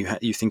guy and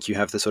you think you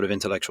have the sort of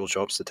intellectual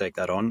chops to take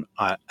that on,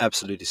 I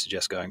absolutely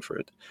suggest going for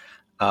it.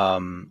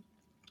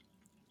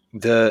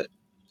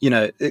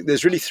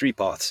 There's really three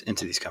paths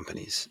into these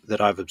companies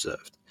that I've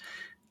observed.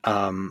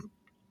 The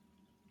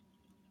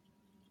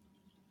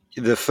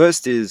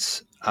first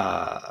is,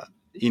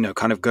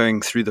 kind of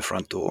going through the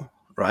front door,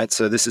 right?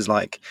 So this is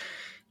like,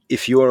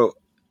 this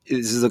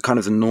is the kind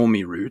of the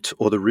normie route,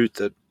 or the route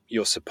that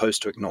you're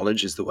supposed to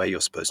acknowledge is the way you're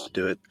supposed to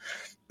do it.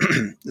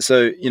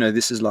 So,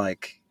 this is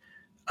like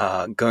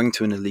going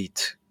to an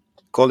elite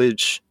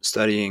college,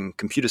 studying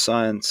computer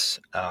science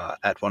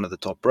at one of the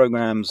top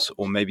programs,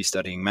 or maybe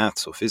studying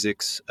maths or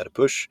physics at a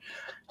push,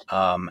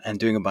 and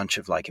doing a bunch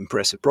of like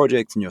impressive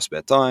projects in your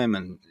spare time,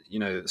 and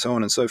so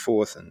on and so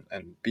forth,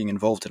 and being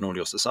involved in all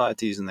your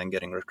societies, and then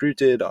getting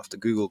recruited after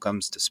Google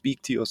comes to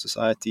speak to your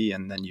society,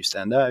 and then you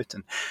stand out,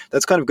 and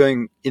that's kind of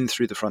going in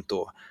through the front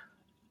door.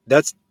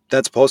 That's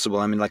possible.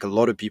 I mean, like a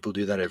lot of people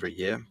do that every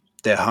year.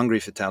 They're hungry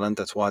for talent.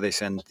 That's why they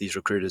send these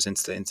recruiters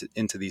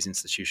into these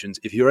institutions.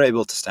 If you're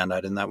able to stand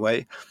out in that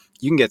way,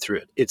 you can get through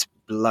it. It's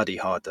bloody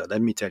hard, though.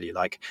 Let me tell you,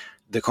 like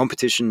the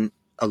competition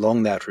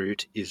along that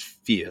route is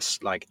fierce.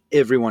 Like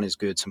everyone is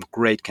good. Some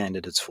great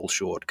candidates fall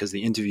short because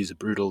the interviews are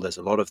brutal. There's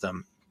a lot of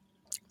them.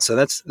 So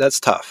that's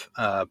tough.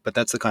 But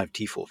that's the kind of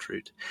default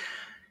route.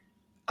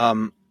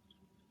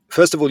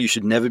 First of all, you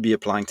should never be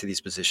applying to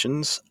these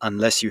positions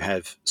unless you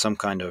have some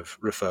kind of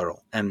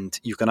referral, and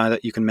you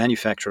can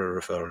manufacture a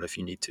referral if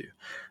you need to,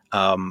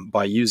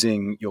 by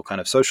using your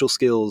kind of social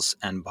skills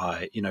and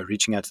by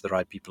reaching out to the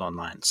right people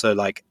online. So,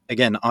 like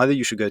again, either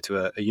you should go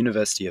to a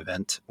university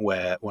event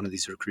where one of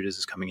these recruiters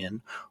is coming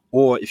in,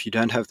 or if you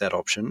don't have that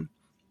option,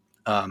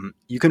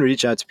 you can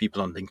reach out to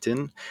people on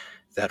LinkedIn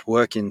that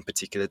work in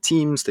particular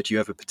teams that you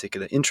have a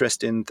particular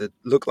interest in that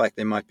look like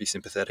they might be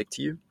sympathetic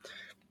to you.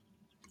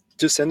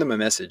 Just send them a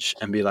message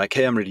and be like,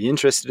 hey, I'm really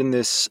interested in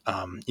this.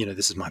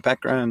 This is my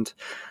background.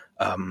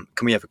 Can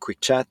we have a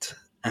quick chat?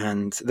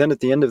 And then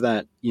at the end of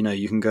that,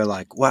 you can go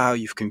like, wow,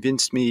 you've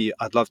convinced me.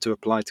 I'd love to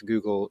apply to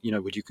Google.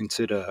 Would you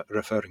consider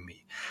referring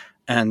me?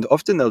 And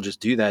often they'll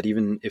just do that,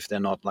 even if they're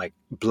not like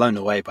blown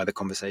away by the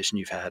conversation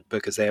you've had,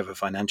 because they have a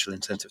financial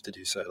incentive to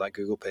do so. Like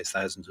Google pays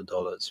thousands of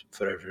dollars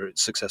for every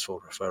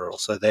successful referral.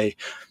 So they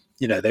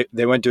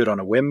won't do it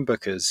on a whim,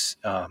 because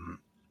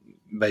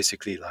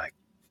basically like,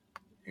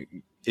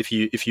 if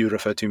you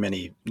refer too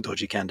many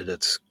dodgy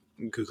candidates,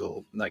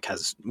 Google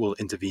will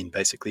intervene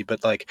basically.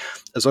 But like,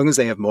 as long as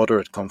they have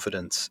moderate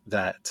confidence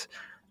that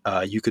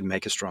you could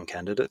make a strong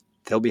candidate,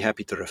 they'll be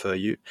happy to refer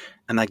you,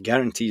 and that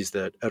guarantees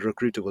that a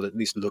recruiter will at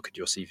least look at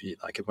your CV.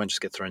 Like it won't just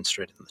get thrown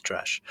straight in the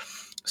trash.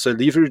 So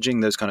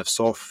leveraging those kind of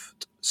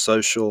soft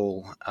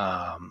social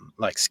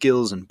like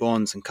skills and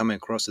bonds, and coming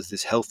across as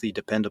this healthy,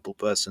 dependable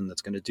person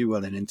that's going to do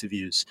well in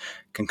interviews,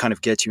 can kind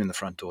of get you in the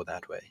front door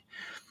that way.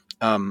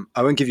 I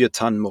won't give you a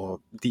ton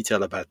more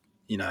detail about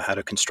how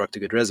to construct a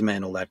good resume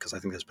and all that, because I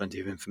think there's plenty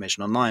of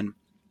information online.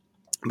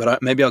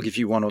 But maybe I'll give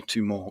you one or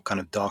two more kind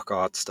of dark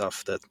art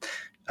stuff that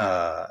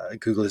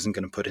Google isn't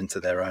going to put into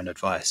their own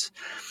advice.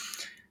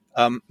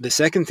 The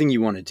second thing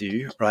you want to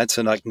do, right?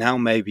 So like now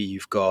maybe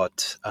you've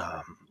got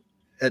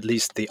at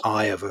least the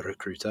eye of a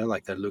recruiter,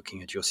 like they're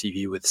looking at your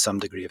CV with some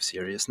degree of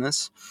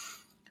seriousness.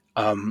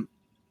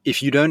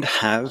 If you don't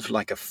have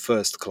like a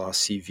first-class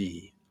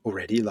CV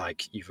already,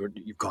 like you've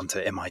gone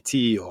to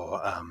MIT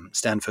or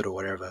Stanford or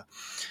whatever,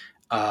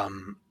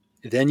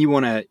 then you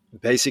want to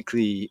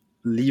basically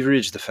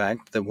leverage the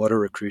fact that what a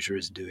recruiter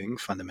is doing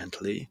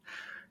fundamentally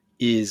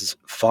is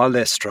far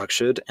less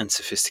structured and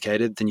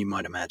sophisticated than you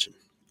might imagine.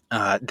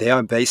 They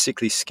are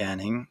basically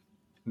scanning.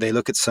 They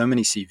look at so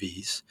many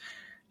CVs.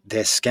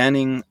 They're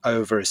scanning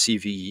over a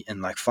CV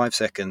in like 5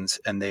 seconds,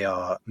 and they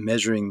are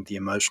measuring the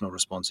emotional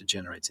response it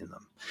generates in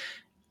them.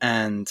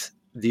 And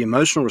the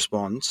emotional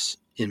response,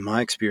 in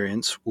my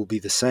experience, will be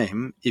the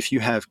same if you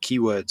have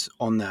keywords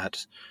on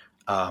that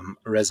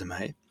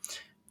resume,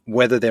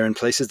 whether they're in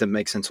places that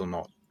make sense or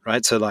not,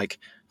 right? So like,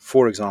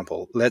 for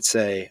example, let's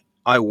say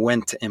I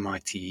went to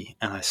MIT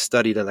and I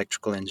studied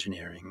electrical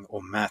engineering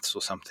or maths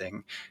or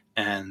something,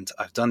 and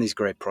I've done these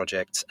great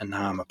projects and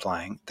now I'm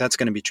applying. That's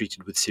going to be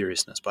treated with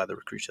seriousness by the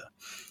recruiter.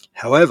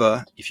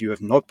 However, if you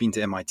have not been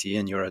to MIT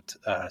and you're at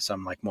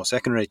some like more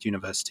second-rate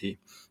university,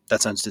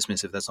 that sounds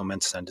dismissive. That's not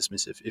meant to sound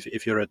dismissive.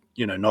 If you're at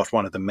not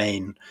one of the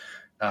main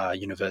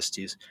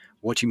universities,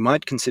 what you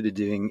might consider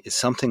doing is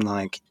something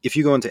like, if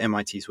you go onto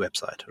MIT's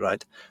website,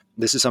 right?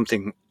 This is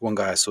something one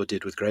guy I saw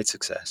did with great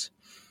success.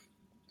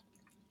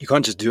 you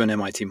can't just do an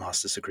MIT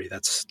master's degree.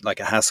 That's like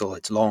a hassle.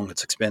 It's long,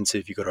 it's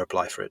expensive. You got to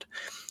apply for it.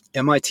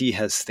 MIT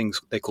has things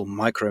they call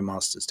micro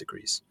master's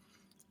degrees,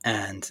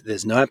 and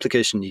there's no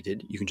application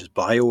needed. You can just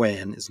buy your way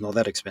in. It's not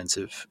that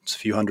expensive. It's a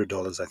few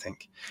 $100s, I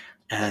think.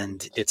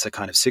 And it's a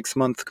kind of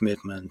 6-month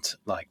commitment,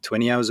 like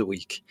 20 hours a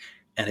week.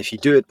 And if you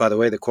do it, by the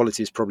way, the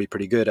quality is probably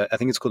pretty good. I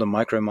think it's called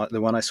the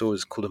one I saw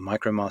was called a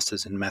micro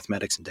masters in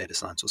mathematics and data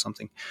science or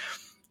something.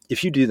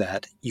 If you do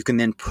that, you can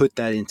then put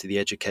that into the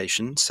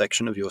education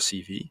section of your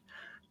CV,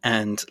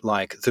 and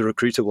like the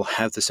recruiter will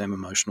have the same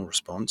emotional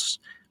response,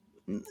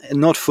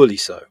 not fully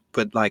so,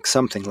 but like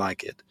something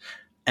like it,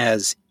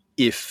 as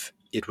if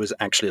it was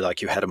actually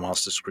like you had a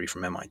master's degree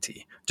from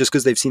MIT, just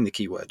because they've seen the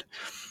keyword.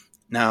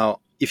 Now,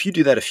 if you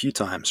do that a few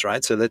times,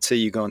 right? So let's say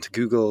you go into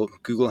Google.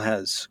 Google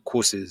has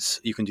courses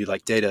you can do,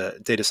 like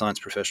data science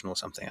professional or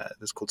something.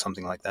 It's called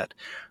something like that,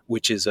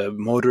 which is a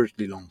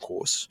moderately long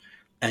course,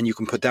 and you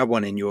can put that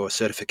one in your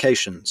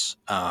certifications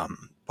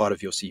part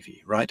of your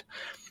CV, right?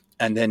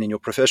 And then in your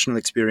professional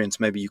experience,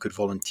 maybe you could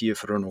volunteer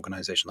for an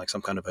organization, like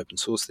some kind of open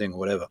source thing or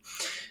whatever.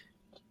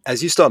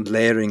 As you start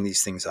layering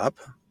these things up,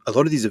 a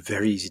lot of these are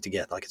very easy to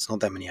get. Like, it's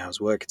not that many hours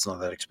work. It's not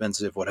that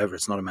expensive, whatever.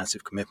 It's not a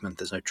massive commitment.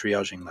 There's no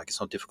triaging. Like, it's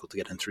not difficult to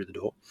get in through the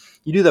door.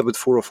 You do that with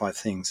 4 or 5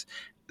 things.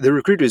 The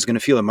recruiter is going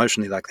to feel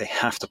emotionally like they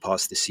have to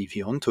pass the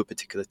CV on to a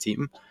particular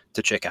team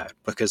to check out,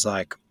 because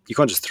like you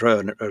can't just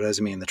throw a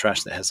resume in the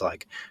trash that has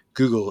like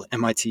Google,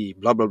 MIT,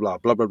 blah, blah, blah,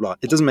 blah, blah, blah.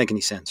 It doesn't make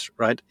any sense,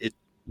 right?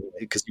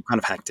 Because you've kind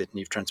of hacked it and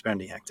you've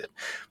transparently hacked it,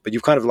 but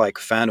you've kind of like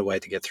found a way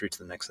to get through to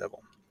the next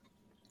level.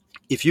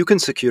 If you can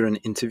secure an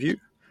interview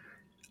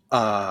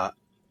by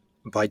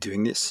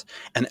doing this,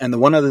 and the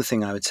one other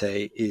thing I would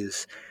say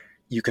is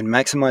you can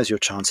maximize your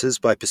chances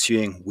by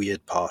pursuing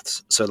weird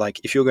paths. So like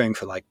if you're going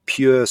for like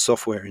pure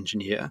software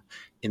engineer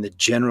in the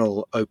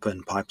general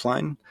open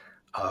pipeline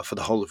for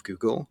the whole of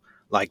Google,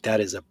 like that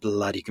is a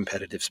bloody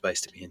competitive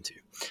space to be into.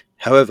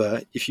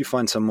 However, if you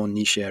find some more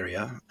niche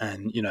area,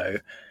 and you know,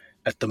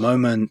 at the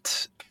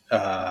moment,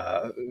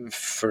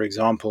 for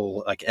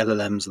example, like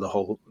LLMs, the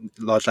whole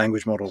large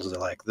language models are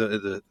like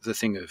the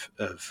thing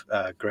of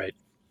great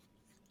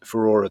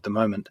furore at the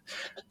moment.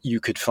 You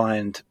could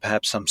find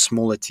perhaps some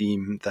smaller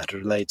team that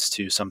relates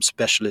to some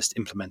specialist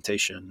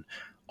implementation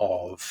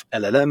of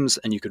LLMs,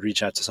 and you could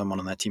reach out to someone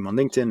on that team on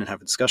LinkedIn and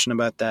have a discussion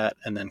about that,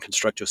 and then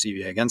construct your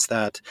CV against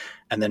that,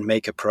 and then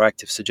make a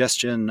proactive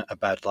suggestion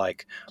about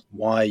like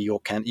why you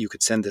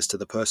could send this to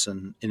the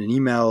person in an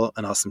email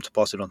and ask them to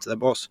pass it on to their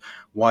boss,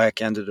 why a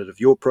candidate of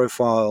your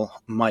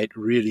profile might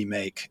really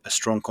make a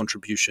strong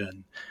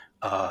contribution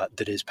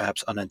that is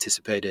perhaps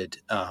unanticipated,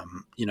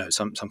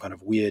 some kind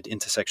of weird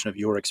intersection of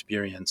your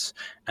experience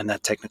and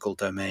that technical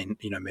domain.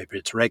 You know, maybe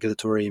it's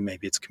regulatory,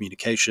 maybe it's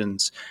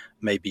communications,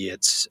 maybe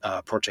it's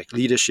project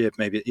leadership,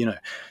 maybe, you know.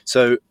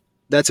 So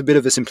that's a bit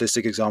of a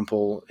simplistic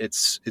example.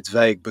 It's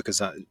vague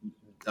because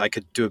I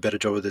could do a better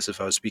job of this if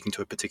I was speaking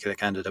to a particular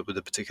candidate with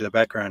a particular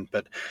background,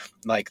 but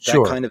like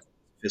that kind of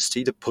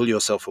specificity to pull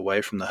yourself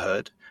away from the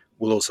herd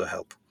will also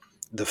help.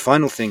 The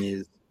final thing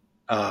is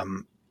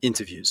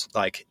interviews.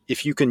 Like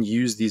if you can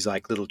use these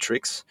like little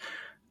tricks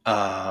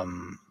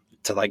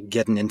to like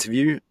get an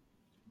interview,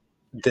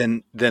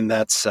 then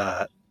that's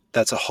a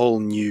whole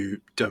new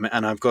domain.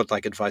 And I've got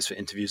like advice for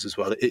interviews as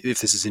well. If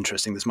this is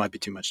interesting, this might be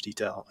too much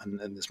detail,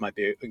 and this might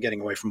be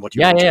getting away from what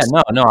you're interested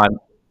in. No,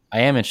 I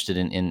am interested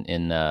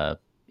in the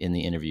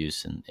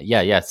interviews, and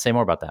say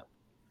more about that.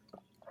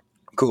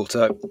 Cool.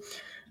 So,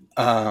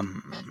 well,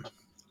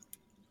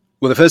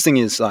 the first thing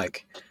is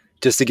like,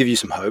 just to give you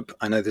some hope,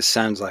 I know this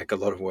sounds like a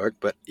lot of work,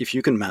 but if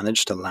you can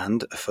manage to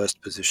land a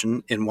first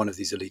position in one of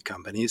these elite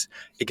companies,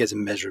 it gets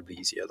immeasurably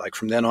easier. Like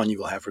from then on, you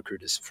will have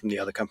recruiters from the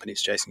other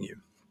companies chasing you.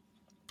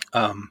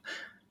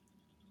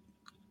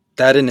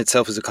 That in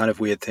itself is a kind of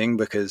weird thing,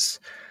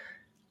 because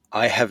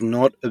I have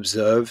not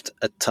observed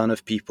a ton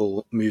of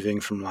people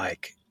moving from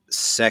like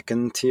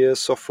second tier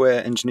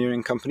software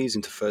engineering companies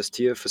into first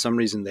tier. For some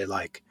reason, they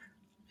like,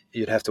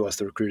 you'd have to ask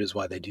the recruiters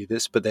why they do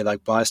this, but they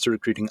like biased to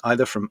recruiting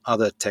either from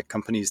other tech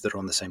companies that are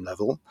on the same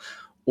level,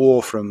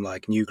 or from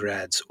like new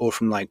grads, or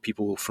from like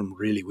people from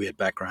really weird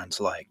backgrounds,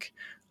 like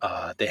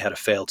they had a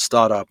failed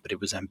startup but it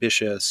was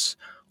ambitious,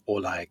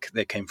 or like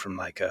they came from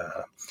like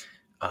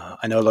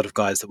I know a lot of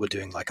guys that were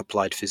doing like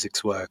applied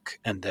physics work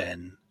and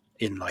then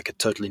in like a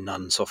totally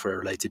non-software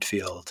related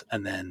field,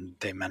 and then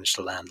they managed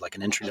to land like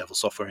an entry-level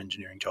software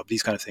engineering job,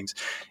 these kind of things.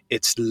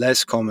 It's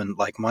less common.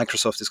 Like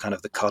Microsoft is kind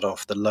of the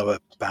cutoff, the lower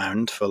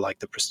bound for like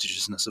the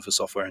prestigiousness of a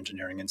software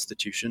engineering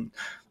institution,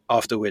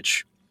 after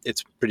which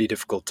it's pretty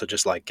difficult to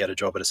just like get a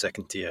job at a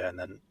second tier and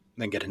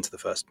then get into the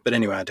first. But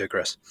anyway, I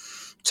digress.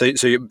 So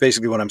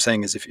basically what I'm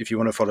saying is if you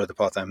want to follow the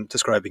path I'm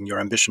describing, your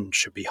ambition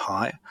should be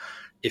high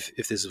if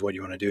this is what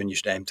you want to do, and you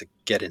should aim to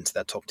get into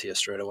that top tier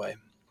straight away.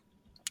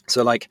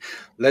 So like,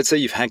 let's say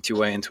you've hacked your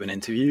way into an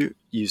interview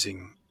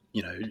using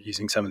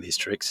some of these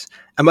tricks.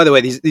 And by the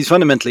way, these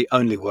fundamentally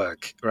only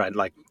work, right?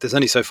 Like there's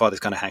only so far this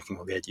kind of hacking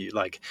will get you.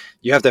 Like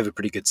you have to have a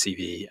pretty good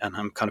CV, and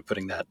I'm kind of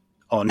putting that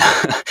on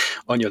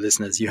on your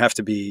listeners. You have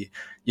to be,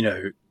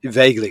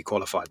 vaguely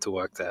qualified to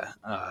work there.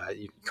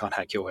 You can't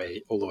hack your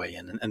way all the way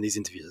in, and these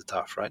interviews are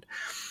tough, right?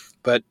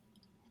 But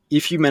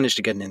if you manage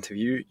to get an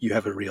interview, you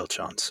have a real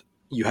chance.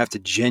 You have to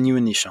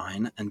genuinely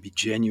shine and be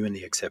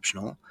genuinely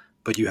exceptional,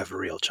 but you have a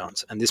real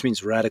chance. And this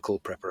means radical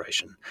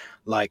preparation,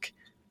 like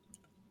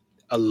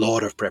a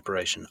lot of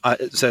preparation.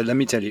 So let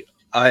me tell you,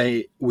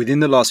 within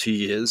the last few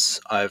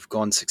years, I've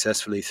gone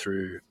successfully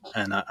through,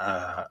 and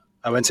I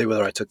won't say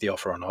whether I took the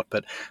offer or not,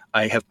 but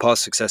I have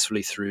passed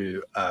successfully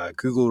through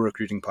Google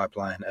recruiting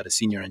pipeline at a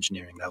senior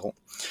engineering level.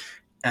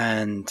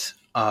 And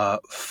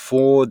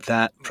for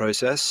that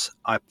process,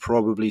 I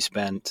probably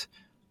spent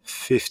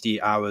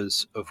 50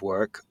 hours of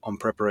work on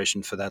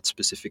preparation for that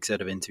specific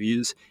set of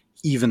interviews,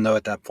 even though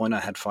at that point I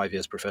had 5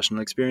 years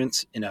professional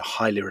experience in a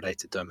highly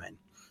related domain.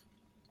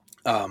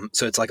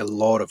 So it's like a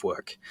lot of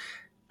work.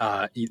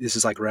 This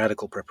is like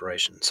radical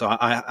preparation. So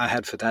I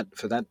had for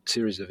that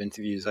series of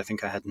interviews, I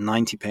think I had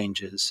 90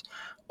 pages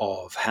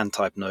of hand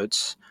typed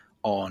notes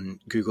on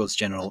Google's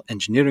general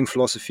engineering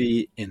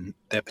philosophy in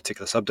their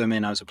particular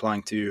subdomain I was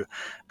applying to,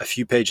 a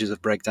few pages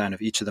of breakdown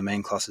of each of the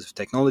main classes of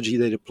technology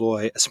they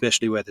deploy,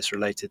 especially where this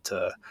related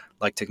to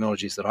like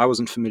technologies that I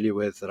wasn't familiar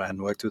with, that I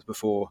hadn't worked with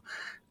before,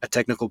 a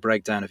technical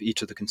breakdown of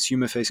each of the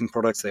consumer-facing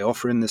products they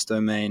offer in this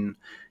domain,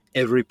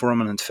 every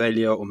prominent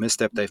failure or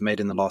misstep they've made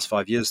in the last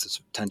 5 years that's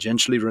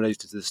tangentially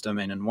related to this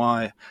domain and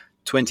why,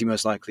 20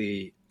 most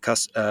likely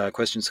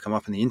questions to come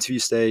up in the interview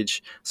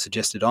stage,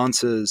 suggested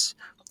answers.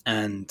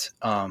 And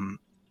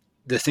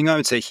the thing I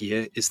would say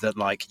here is that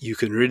like you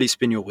can really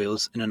spin your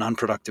wheels in an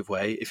unproductive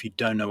way if you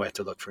don't know where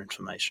to look for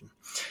information.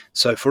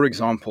 So for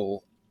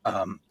example,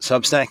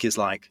 Substack is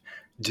like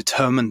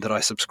determined that I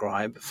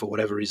subscribe, for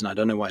whatever reason, I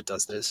don't know why it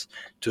does this,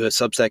 to a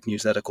Substack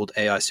newsletter called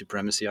AI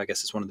Supremacy. I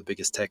guess it's one of the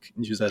biggest tech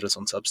newsletters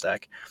on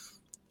Substack.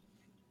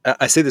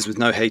 I say this with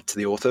no hate to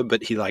the author,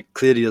 but he like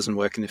clearly doesn't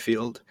work in the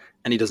field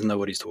and he doesn't know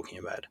what he's talking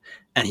about.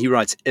 And he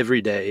writes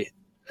every day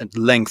at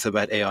length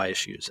about AI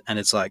issues, and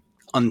it's like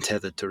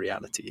untethered to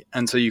reality.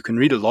 And so you can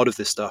read a lot of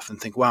this stuff and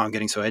think, wow, I'm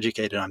getting so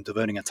educated, I'm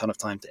devoting a ton of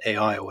time to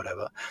AI or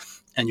whatever,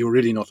 and you're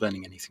really not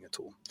learning anything at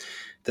all.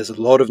 There's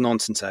a lot of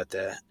nonsense out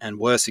there, and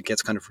worse, it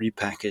gets kind of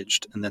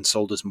repackaged and then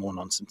sold as more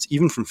nonsense,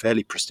 even from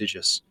fairly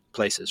prestigious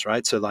places,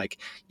 right? So like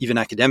even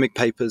academic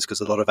papers, because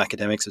a lot of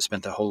academics have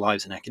spent their whole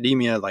lives in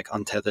academia, like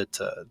untethered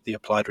to the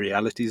applied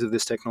realities of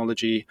this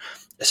technology,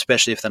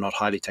 especially if they're not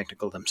highly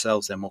technical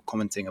themselves, they're more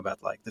commenting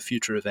about like the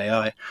future of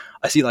AI.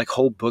 I see like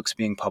whole books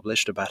being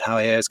published about how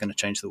AI is going to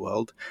change the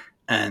world,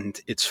 and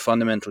it's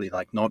fundamentally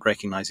like not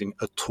recognizing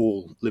at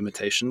all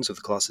limitations of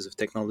the classes of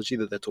technology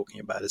that they're talking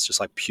about. It's just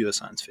like pure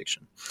science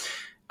fiction.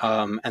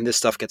 And this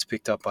stuff gets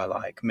picked up by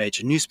like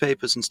major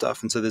newspapers and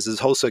stuff. And so there's this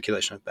whole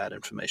circulation of bad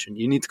information.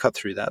 You need to cut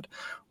through that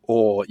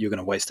or you're going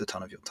to waste a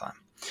ton of your time.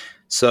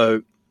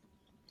 So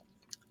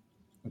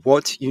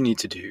what you need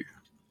to do,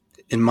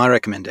 in my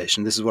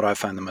recommendation, this is what I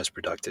found the most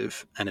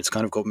productive, and it's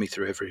kind of got me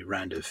through every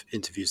round of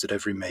interviews at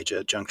every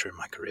major juncture in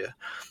my career.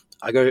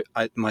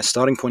 My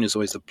starting point is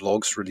always the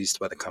blogs released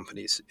by the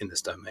companies in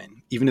this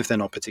domain, even if they're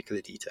not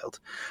particularly detailed,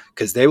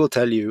 because they will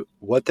tell you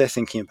what they're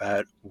thinking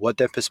about, what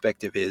their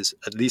perspective is,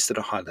 at least at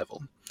a high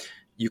level.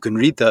 You can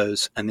read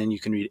those, and then you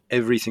can read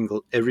every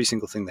single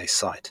thing they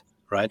cite,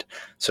 right?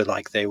 So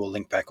like they will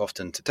link back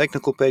often to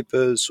technical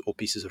papers or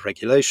pieces of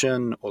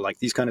regulation or like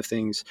these kind of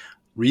things.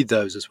 Read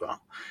those as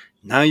well.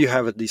 Now you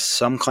have at least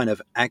some kind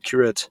of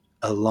accurate,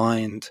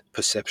 aligned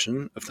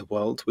perception of the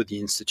world with the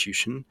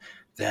institution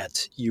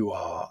that you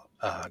are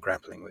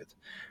grappling with.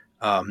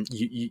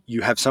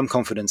 You have some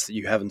confidence that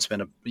you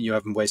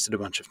haven't wasted a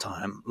bunch of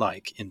time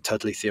like in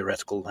totally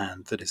theoretical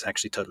land that is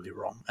actually totally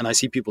wrong. And I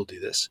see people do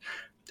this.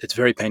 It's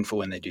very painful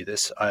when they do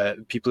this.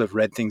 People have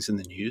read things in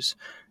the news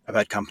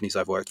about companies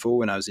I've worked for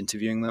when I was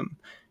interviewing them,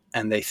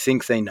 and they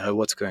think they know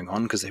what's going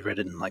on because they read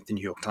it in like the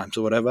New York Times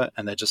or whatever,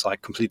 and they're just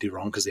like completely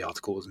wrong because the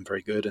article wasn't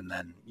very good, and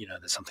then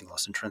there's something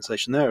lost in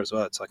translation there as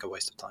well. It's like a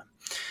waste of time.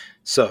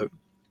 So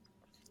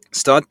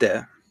start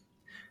there.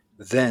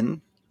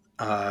 Then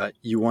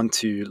you want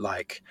to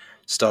like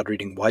start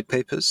reading white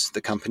papers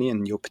the company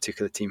and your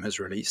particular team has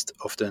released.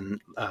 Often,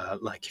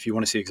 like if you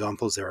want to see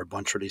examples, there are a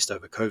bunch released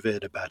over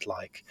COVID about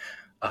like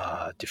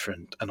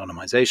different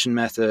anonymization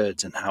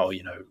methods and how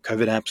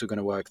COVID apps are going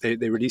to work. They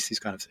release these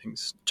kind of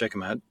things. Check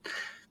them out.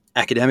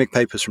 Academic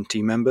papers from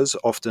team members,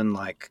 often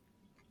like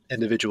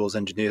individuals,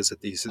 engineers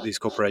at these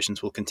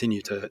corporations will continue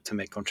to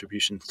make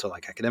contributions to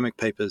like academic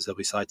papers. They'll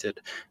be cited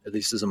at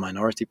least as a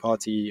minority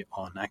party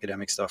on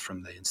academic stuff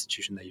from the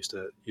institution they used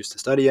to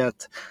study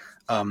at.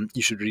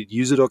 You should read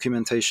user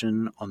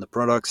documentation on the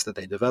products that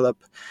they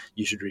develop.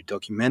 You should read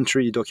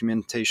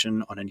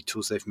documentation on any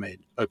tools they've made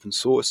open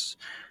source.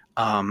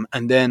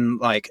 And then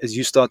like as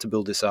you start to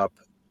build this up,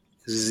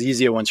 this is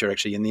easier once you're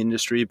actually in the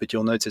industry, but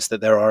you'll notice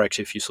that there are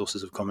actually a few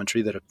sources of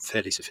commentary that are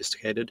fairly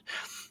sophisticated.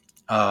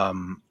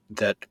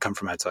 That come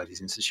from outside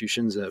these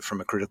institutions from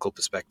a critical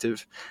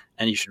perspective,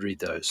 and you should read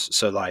those.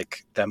 So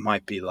like there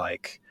might be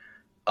like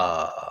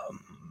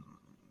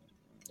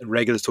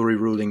regulatory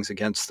rulings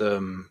against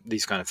them,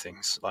 these kind of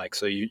things. Like,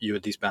 so you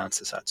at least balance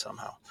this out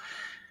somehow.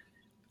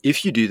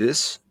 If you do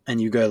this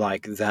and you go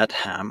like that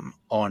ham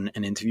on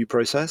an interview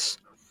process,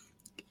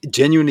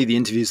 genuinely the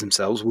interviews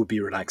themselves will be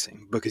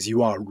relaxing because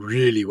you are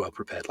really well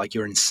prepared. Like,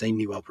 you're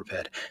insanely well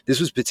prepared. This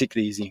was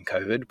particularly easy in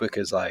COVID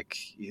because like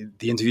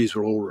the interviews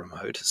were all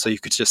remote, so you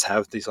could just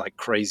have this like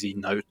crazy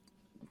note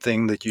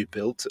thing that you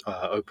built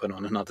open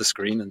on another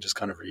screen and just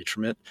kind of read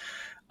from it.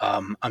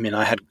 I mean,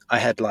 I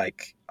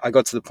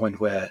got to the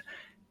point where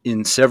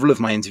in several of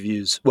my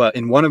interviews, well,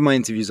 in one of my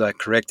interviews, I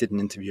corrected an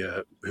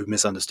interviewer who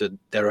misunderstood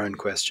their own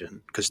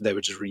question because they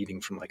were just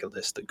reading from like a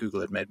list that Google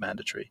had made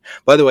mandatory.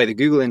 By the way, the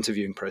Google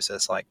interviewing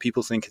process, like,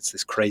 people think it's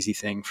this crazy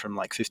thing from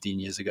like 15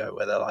 years ago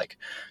where they're like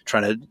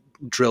trying to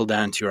drill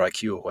down to your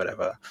IQ or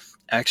whatever.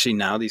 Actually,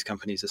 now these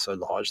companies are so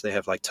large, they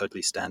have like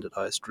totally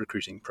standardized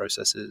recruiting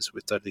processes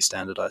with totally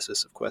standardized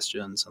lists of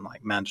questions and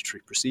like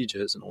mandatory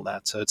procedures and all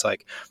that. So it's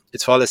like,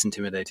 it's far less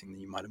intimidating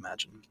than you might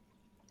imagine.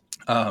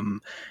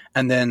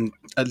 And then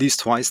at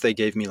least twice they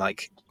gave me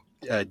like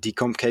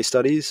decomp case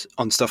studies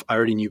on stuff I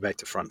already knew back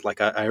to front.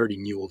 Like, I already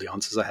knew all the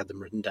answers. I had them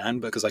written down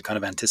because I kind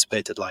of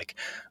anticipated like,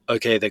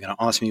 okay, they're going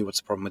to ask me what's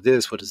the problem with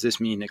this, what does this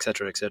mean,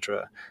 etc.,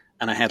 etc.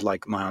 And I had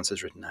like my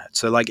answers written out.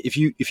 So like, if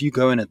you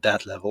go in at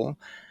that level,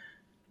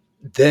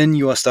 then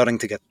you are starting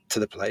to get to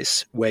the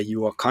place where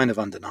you are kind of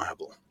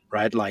undeniable,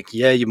 right? Like,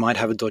 yeah, you might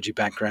have a dodgy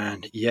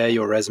background. Yeah,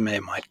 your resume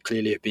might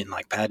clearly have been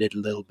like padded a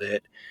little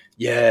bit.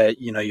 Yeah,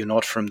 you know, you're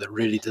not from the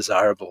really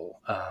desirable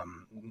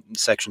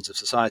sections of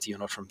society. You're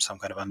not from some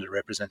kind of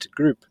underrepresented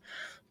group,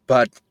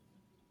 but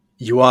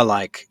you are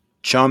like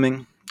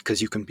charming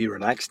because you can be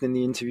relaxed in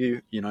the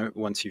interview. You know,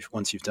 once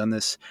you've done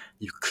this,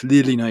 you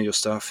clearly know your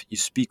stuff. You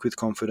speak with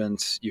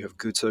confidence. You have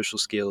good social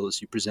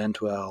skills. You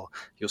present well.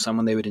 You're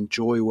someone they would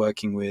enjoy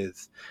working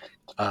with,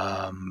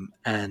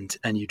 and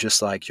you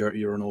just like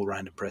you're an all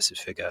round impressive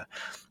figure.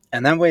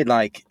 And that way,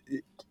 like,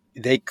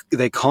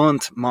 they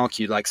can't mark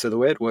you like, so the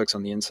way it works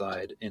on the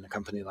inside in a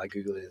company like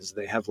Google is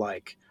they have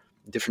like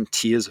different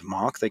tiers of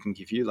mark they can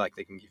give you. Like,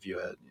 they can give you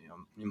a, you know,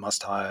 you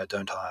must hire,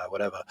 don't hire,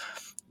 whatever.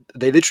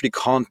 They literally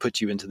can't put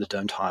you into the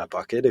don't hire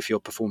bucket if you're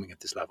performing at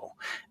this level.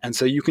 And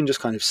so you can just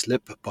kind of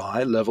slip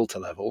by level to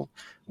level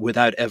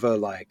without ever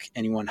like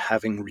anyone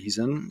having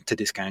reason to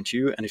discount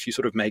you. And if you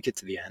sort of make it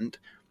to the end,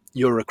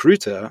 your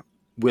recruiter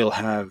will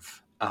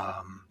have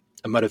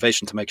a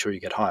motivation to make sure you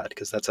get hired,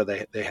 because that's how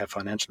they have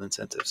financial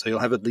incentives. So you'll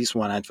have at least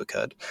one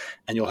advocate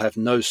and you'll have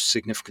no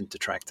significant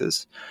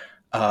detractors.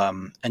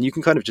 And you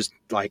can kind of just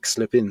like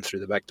slip in through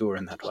the back door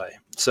in that way.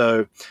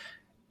 So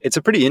it's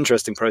a pretty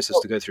interesting process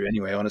to go through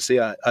anyway. Honestly,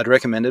 I'd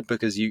recommend it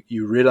because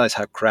you realize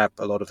how crap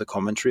a lot of the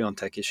commentary on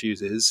tech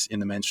issues is in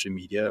the mainstream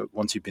media.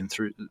 Once you've been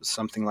through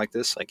something like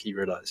this, like, you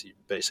realize you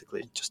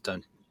basically just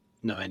don't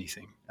know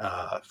anything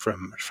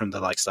from the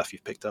like stuff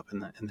you've picked up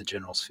in the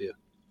general sphere.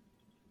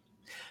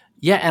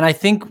 Yeah, and I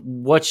think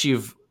what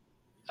you've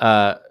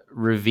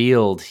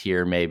revealed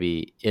here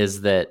maybe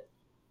is that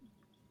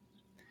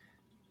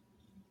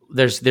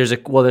there's a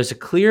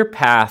clear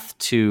path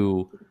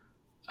to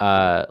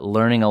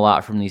learning a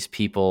lot from these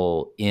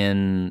people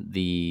in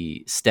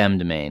the STEM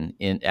domain,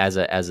 as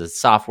a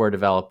software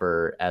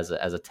developer, as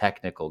a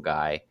technical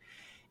guy.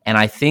 And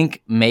I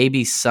think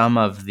maybe some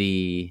of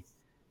the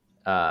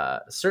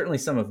certainly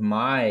some of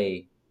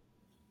my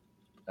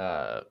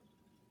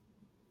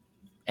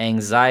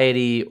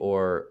anxiety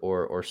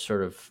or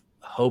sort of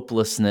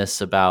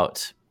hopelessness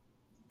about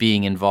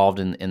being involved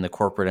in the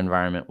corporate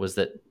environment was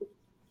that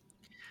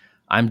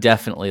I'm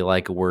definitely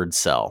like a word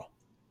cell.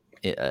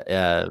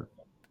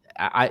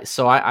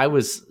 I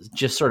was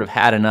just sort of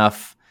had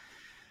enough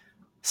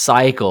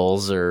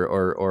cycles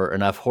or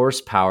enough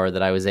horsepower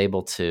that I was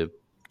able to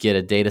get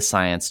a data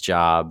science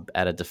job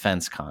at a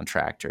defense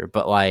contractor.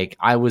 But like,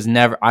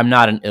 I'm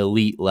not an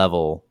elite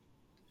level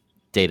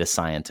data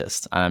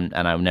scientist, and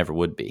I never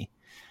would be.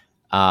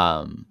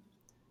 By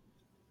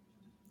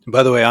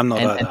the way, I'm not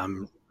And, either.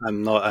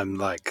 and I'm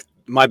like,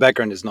 my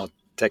background is not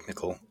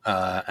technical,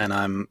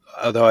 and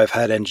although I've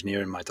had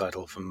engineer in my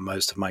title for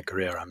most of my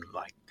career, I'm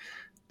like,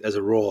 as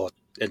a raw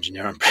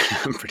engineer, I'm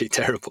pretty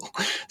terrible.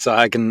 So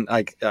I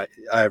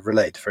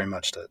relate very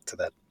much to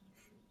that.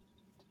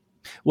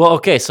 well,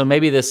 okay, so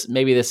maybe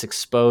this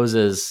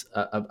exposes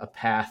a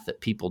path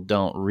that people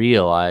don't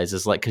realize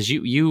is like, because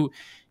you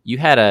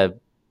had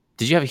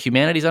did you have a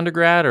humanities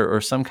undergrad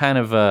or some kind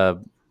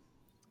of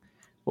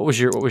what was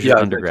your Yeah,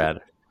 exactly. undergrad?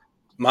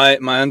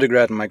 My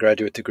undergrad and my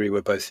graduate degree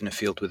were both in a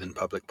field within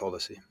public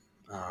policy,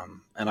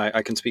 and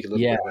I can speak a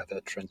little Yeah, bit about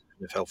that trend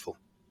if helpful.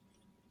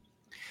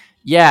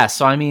 yeah.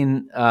 So I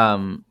mean,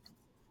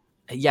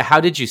 yeah. How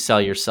did you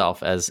sell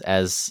yourself was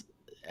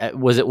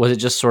it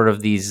just sort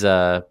of these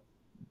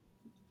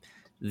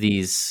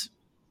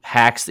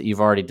hacks that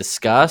you've already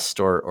discussed,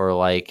 or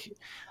like,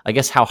 I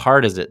guess, how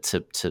hard is it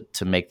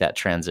to make that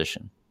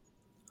transition?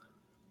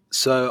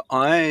 So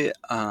I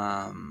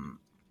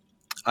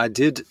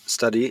did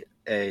study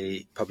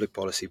a public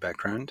policy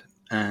background,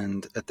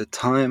 and at the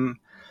time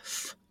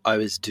I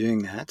was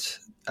doing that,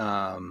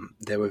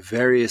 there were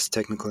various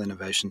technical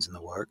innovations in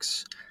the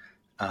works.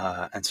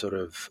 and sort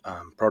of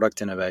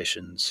product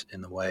innovations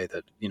in the way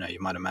that, you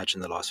might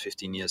imagine the last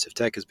 15 years of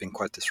tech has been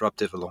quite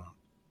disruptive along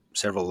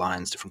several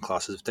lines, different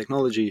classes of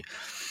technology.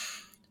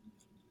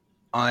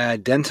 I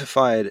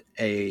identified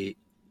a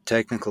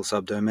technical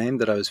subdomain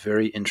that I was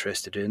very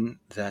interested in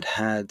that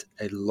had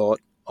a lot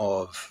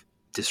of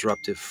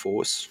disruptive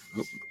force.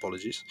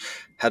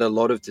 Had a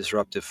lot of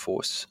disruptive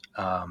force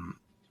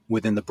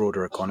within the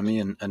broader economy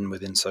and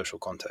within social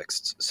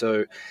contexts.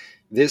 So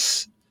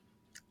this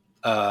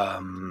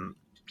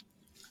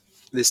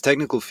this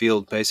technical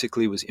field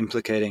basically was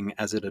implicating,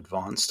 as it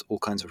advanced, all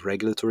kinds of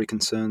regulatory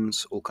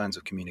concerns, all kinds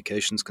of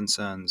communications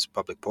concerns,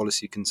 public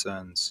policy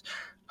concerns,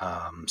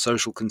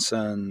 social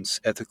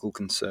concerns, ethical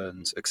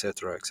concerns,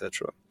 etc.,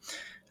 etc.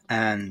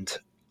 And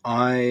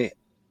I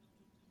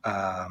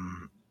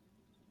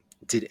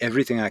did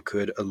everything I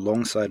could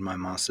alongside my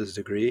master's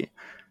degree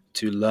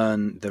to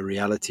learn the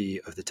reality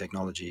of the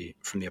technology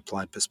from the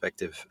applied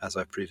perspective, as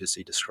I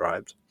previously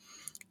described.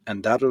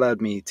 And that allowed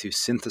me to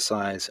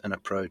synthesize an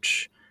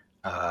approach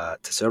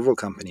to several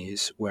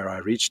companies where I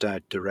reached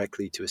out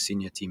directly to a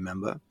senior team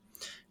member.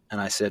 And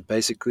I said,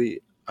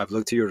 basically, I've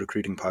looked at your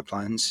recruiting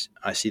pipelines.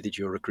 I see that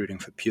you're recruiting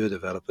for pure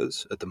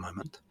developers at the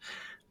moment.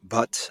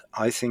 But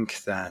I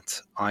think that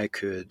I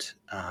could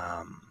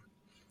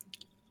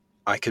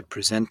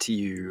present to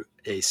you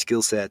a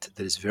skill set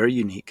that is very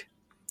unique,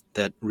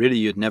 that really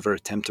you'd never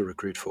attempt to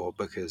recruit for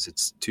because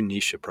it's too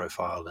niche a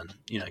profile, and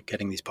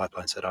getting these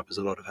pipelines set up is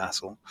a lot of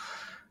hassle.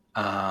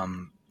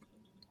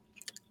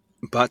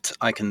 But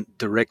I can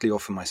directly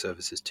offer my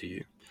services to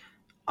you.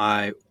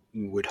 I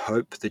would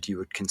hope that you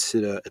would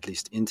consider at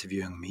least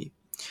interviewing me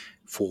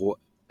for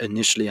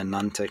initially a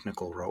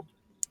non-technical role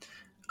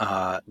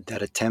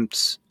that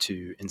attempts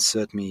to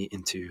insert me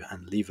into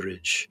and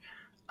leverage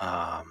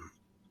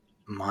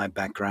my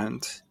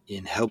background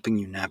in helping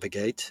you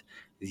navigate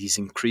these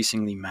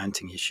increasingly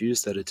mounting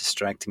issues that are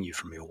distracting you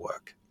from your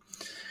work.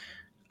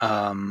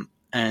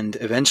 And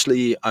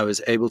eventually I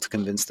was able to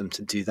convince them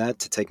to do that,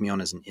 to take me on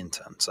as an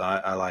intern.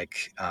 So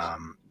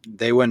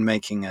they weren't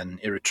making an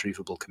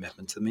irretrievable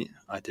commitment to me.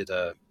 I did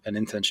an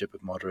internship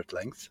of moderate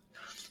length,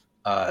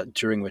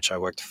 during which I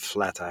worked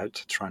flat out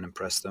to try and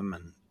impress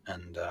them.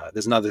 And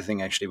there's another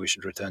thing actually we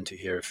should return to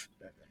here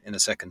in a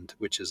second,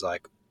 which is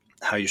like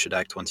how you should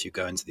act once you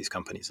go into these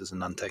companies as a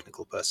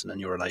non-technical person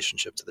and your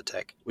relationship to the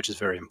tech, which is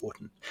very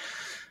important.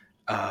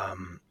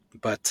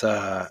 But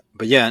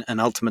yeah,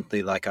 and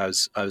ultimately, like I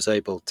was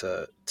able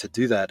to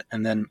do that,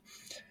 and then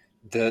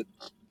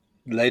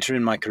later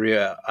in my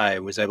career, I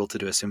was able to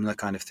do a similar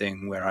kind of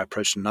thing where I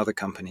approached another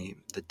company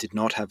that did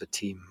not have a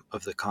team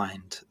of the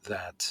kind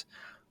that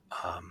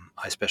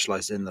I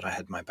specialized in, that I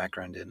had my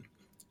background in,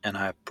 and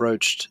I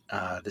approached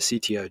the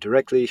CTO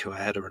directly, who I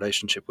had a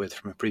relationship with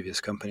from a previous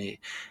company,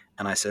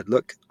 and I said,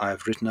 "Look,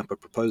 I've written up a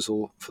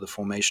proposal for the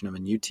formation of a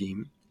new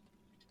team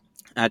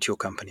at your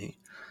company.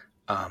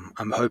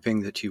 I'm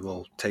hoping that you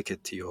will take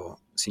it to your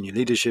senior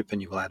leadership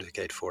and you will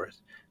advocate for it,"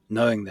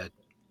 knowing that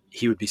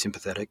he would be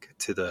sympathetic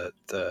to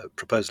the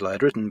proposal I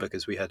had written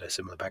because we had a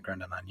similar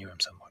background and I knew him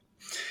somewhat.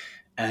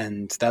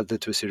 And that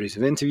led to a series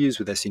of interviews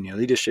with their senior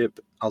leadership.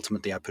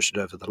 Ultimately, I pushed it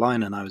over the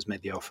line and I was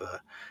made the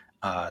offer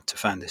to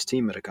found this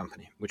team at a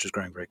company, which was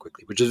growing very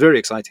quickly, which was very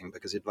exciting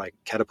because it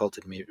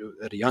catapulted me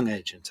at a young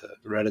age into a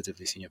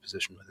relatively senior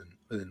position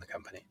within the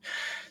company.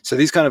 So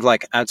these kind of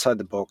outside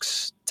the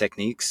box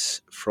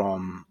techniques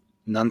from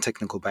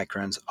non-technical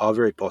backgrounds are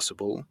very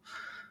possible.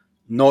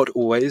 Not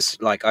always.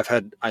 I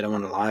don't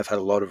want to lie, I've had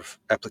a lot of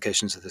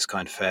applications of this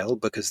kind fail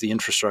because the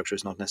infrastructure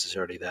is not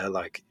necessarily there.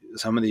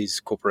 Some of these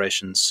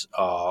corporations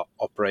are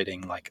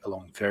operating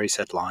along very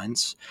set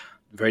lines,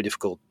 very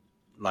difficult,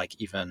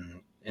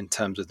 even in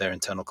terms of their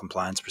internal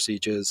compliance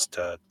procedures,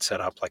 to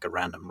set up a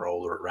random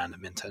role or a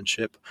random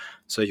internship.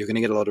 So you're going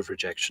to get a lot of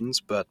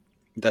rejections, but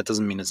that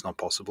doesn't mean it's not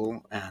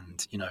possible.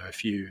 And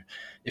if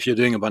you're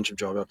doing a bunch of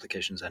job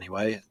applications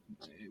anyway,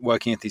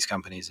 working at these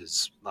companies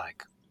is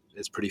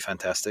it's pretty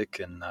fantastic,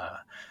 and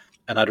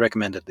I'd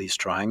recommend at least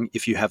trying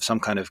if you have some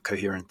kind of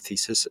coherent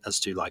thesis as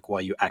to why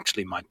you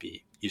actually might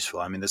be useful.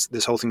 I mean,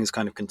 this whole thing is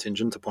kind of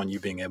contingent upon you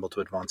being able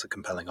to advance a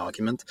compelling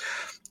argument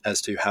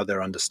as to how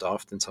they're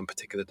understaffed in some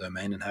particular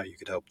domain and how you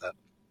could help that.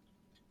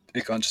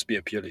 It can't just be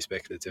a purely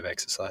speculative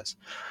exercise.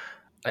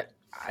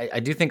 I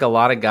do think a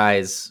lot of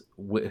guys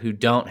who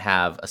don't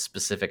have a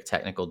specific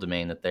technical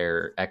domain that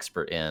they're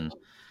expert in,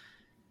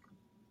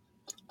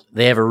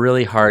 they have a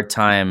really hard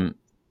time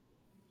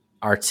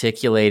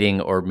articulating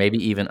or maybe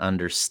even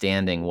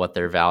understanding what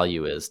their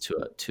value is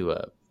to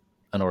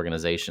an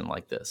organization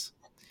like this.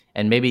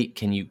 And maybe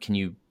can you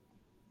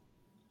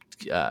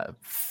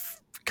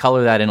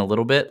color that in a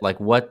little bit?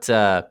 What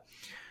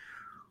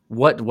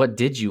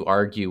did you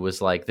argue was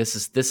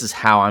this is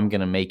how I'm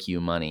going to make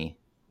you money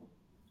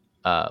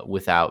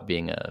without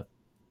being a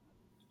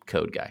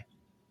code guy?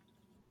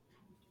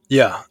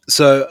 Yeah.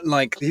 So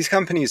these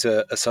companies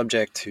are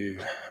subject to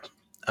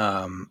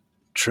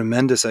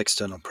tremendous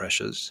external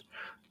pressures,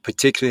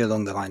 particularly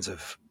along the lines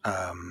of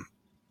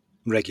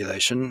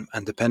regulation,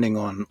 and depending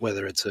on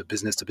whether it's a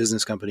business to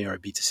business company or a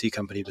B2C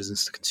company,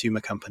 business to consumer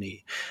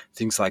company,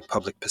 things like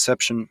public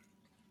perception,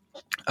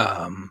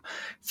 um,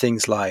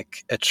 things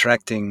like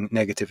attracting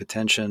negative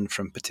attention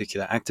from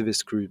particular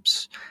activist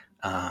groups,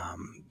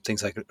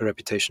 things like a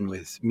reputation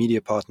with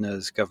media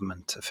partners,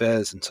 government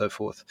affairs, and so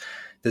forth.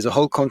 There's a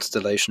whole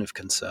constellation of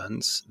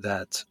concerns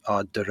that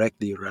are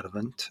directly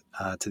relevant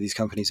to these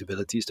companies'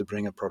 abilities to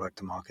bring a product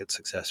to market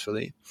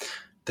successfully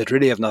that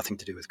really have nothing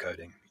to do with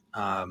coding.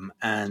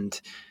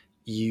 And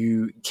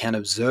you can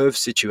observe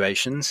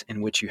situations in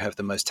which you have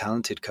the most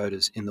talented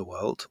coders in the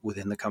world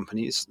within the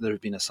companies that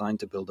have been assigned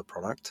to build a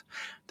product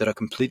that are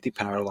completely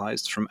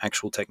paralyzed from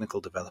actual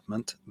technical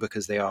development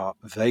because they are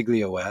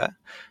vaguely aware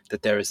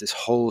that there is this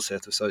whole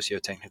set of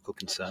socio-technical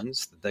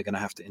concerns that they're going to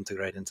have to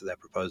integrate into their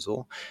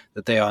proposal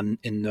that they are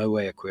in no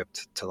way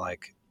equipped to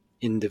like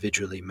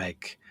individually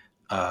make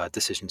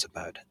decisions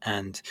about.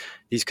 And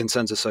these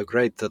concerns are so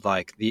great that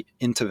like the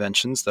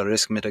interventions, the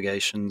risk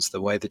mitigations,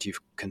 the way that you've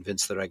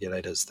convinced the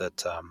regulators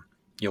that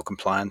you're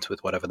compliant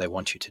with whatever they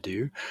want you to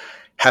do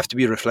have to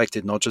be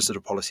reflected not just at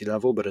a policy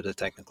level, but at a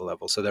technical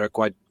level. So there are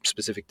quite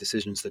specific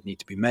decisions that need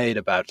to be made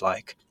about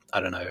like, I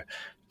don't know,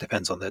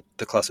 depends on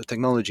the class of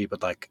technology,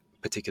 but like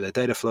particular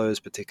data flows,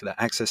 particular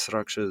access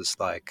structures,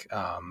 like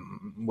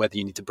whether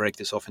you need to break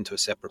this off into a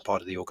separate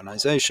part of the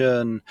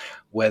organization,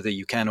 whether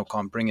you can or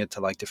can't bring it to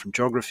like different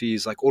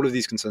geographies, like all of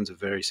these concerns are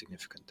very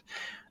significant.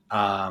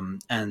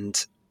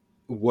 And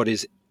what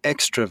is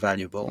extra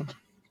valuable,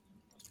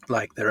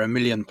 like there are a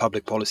million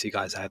public policy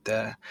guys out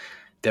there.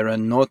 There are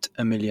not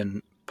a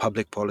million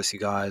public policy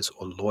guys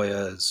or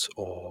lawyers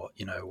or,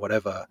 you know,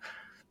 whatever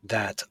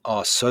that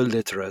are so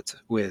literate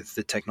with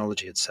the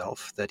technology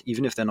itself that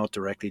even if they're not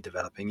directly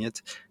developing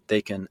it,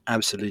 they can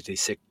absolutely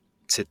sit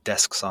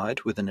desk side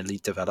with an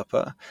elite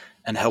developer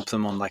and help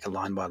them on like a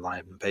line by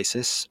line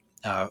basis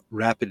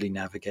rapidly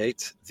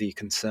navigate the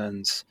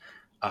concerns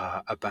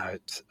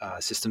about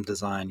system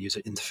design, user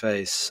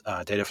interface,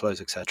 data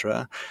flows,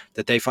 etc.,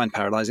 that they find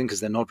paralyzing because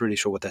they're not really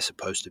sure what they're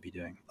supposed to be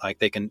doing. Like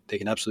they can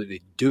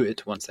absolutely do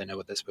it once they know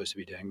what they're supposed to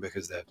be doing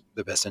because they're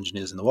the best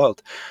engineers in the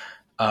world.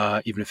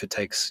 Even if it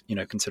takes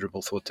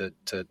considerable thought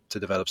to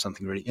develop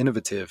something really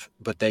innovative,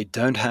 but they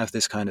don't have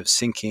this kind of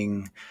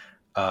sinking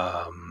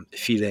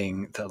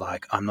feeling that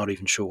like I'm not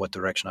even sure what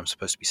direction I'm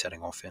supposed to be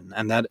setting off in,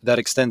 and that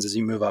extends as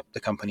you move up the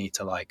company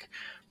to like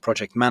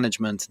project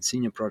management and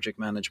senior project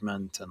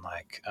management and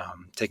like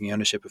taking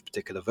ownership of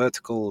particular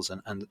verticals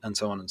and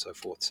so on and so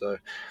forth. So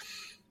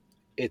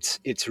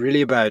it's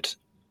really about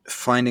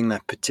finding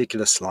that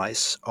particular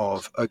slice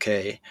of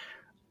okay,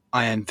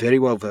 I am very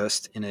well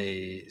versed in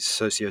a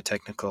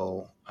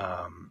socio-technical,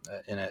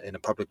 in a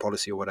public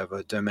policy or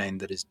whatever domain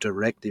that is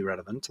directly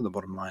relevant to the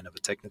bottom line of a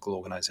technical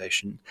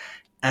organization,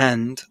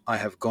 and I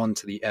have gone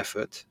to the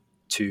effort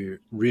to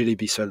really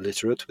be so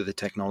literate with the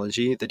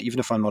technology that even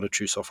if I'm not a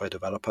true software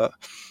developer,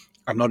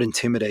 I'm not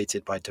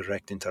intimidated by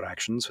direct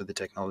interactions with the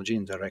technology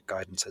and direct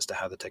guidance as to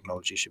how the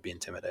technology should be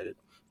intimidated.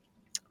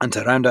 And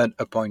to round out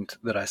a point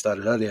that I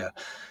started earlier,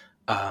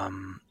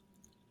 um,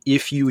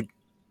 if you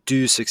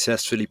do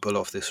successfully pull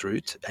off this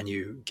route and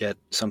you get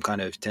some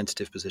kind of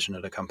tentative position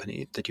at a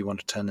company that you want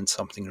to turn into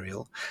something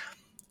real,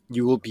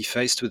 you will be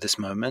faced with this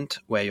moment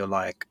where you're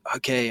like,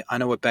 okay, I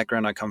know what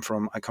background I come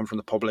from. I come from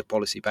the public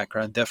policy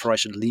background. Therefore, I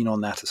should lean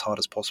on that as hard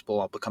as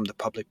possible. I'll become the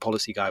public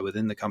policy guy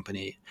within the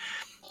company.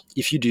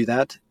 If you do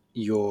that,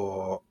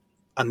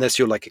 unless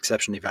you're like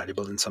exceptionally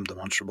valuable in some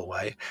demonstrable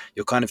way,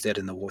 you're kind of dead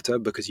in the water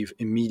because you've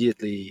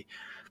immediately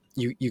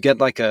you get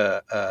like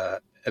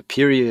a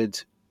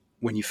period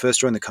when you first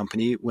join the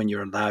company when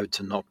you're allowed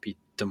to not be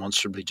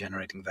demonstrably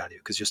generating value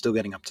because you're still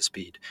getting up to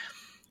speed.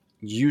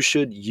 You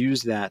should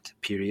use that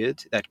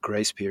period, that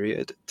grace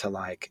period, to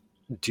like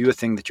do a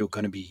thing that you're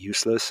going to be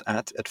useless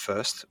at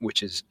first,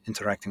 which is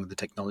interacting with the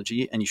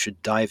technology, and you should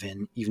dive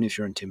in even if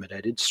you're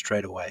intimidated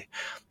straight away.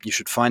 You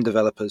should find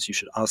developers, you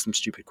should ask them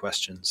stupid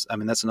questions. I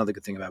mean, that's another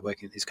good thing about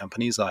working with these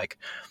companies. Like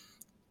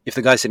if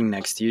the guy sitting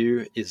next to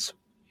you is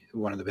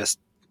one of the best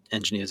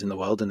engineers in the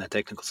world in their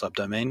technical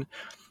subdomain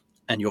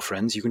and your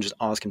friends, you can just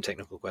ask him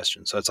technical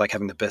questions. So it's like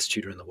having the best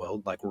tutor in the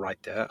world, like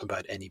right there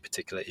about any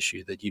particular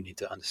issue that you need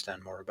to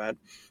understand more about.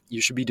 You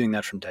should be doing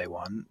that from day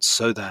one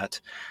so that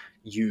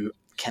you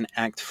can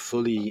act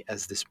fully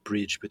as this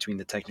bridge between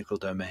the technical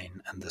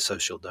domain and the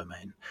social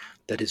domain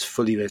that is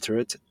fully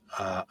literate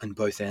on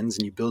both ends.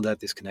 And you build out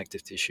this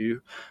connective tissue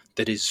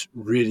that is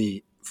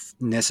really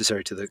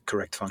necessary to the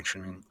correct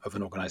functioning of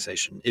an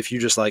organization. If you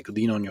just like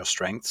lean on your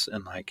strengths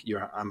and like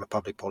I'm a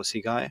public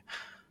policy guy,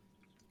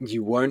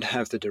 you won't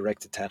have the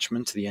direct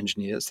attachment to the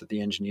engineers that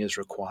the engineers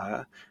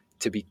require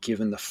to be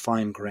given the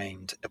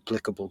fine-grained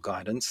applicable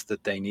guidance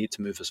that they need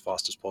to move as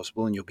fast as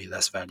possible, and you'll be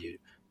less valued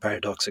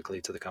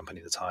paradoxically to the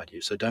company that's hired you.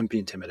 So don't be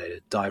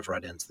intimidated, dive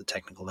right into the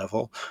technical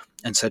level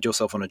and set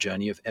yourself on a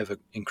journey of ever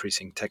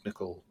increasing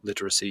technical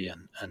literacy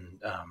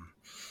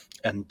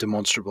and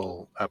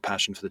demonstrable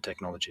passion for the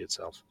technology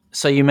itself.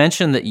 So you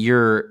mentioned that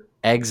you're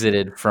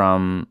exited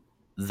from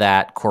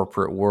that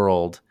corporate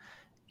world,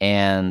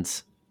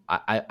 and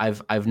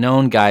I've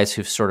known guys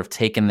who've sort of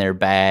taken their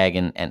bag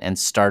and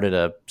started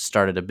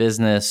a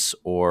business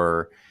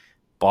or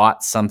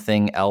bought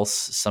something else,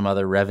 some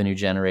other revenue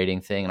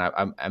generating thing.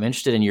 And I'm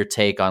interested in your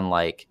take on,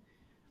 like,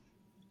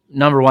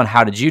 number one,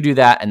 how did you do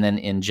that? And then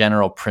in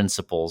general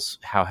principles,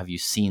 how have you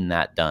seen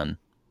that done?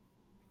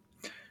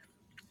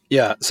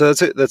 Yeah, so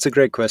that's a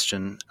great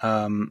question.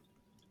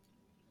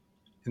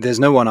 There's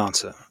no one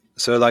answer.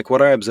 So, like,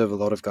 what I observe a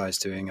lot of guys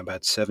doing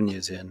about 7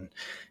 years in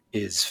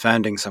is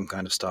founding some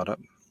kind of startup.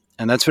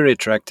 And that's very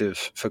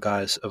attractive for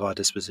guys of our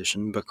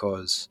disposition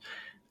because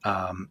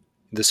um,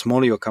 the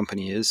smaller your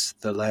company is,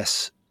 the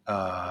less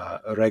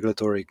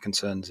regulatory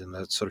concerns in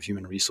the sort of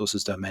human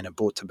resources domain are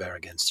brought to bear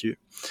against you.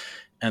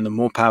 And the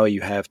more power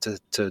you have to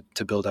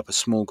build up a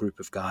small group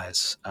of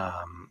guys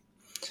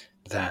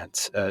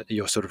that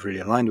you're sort of really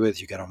aligned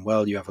with, you get on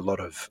well, you have a lot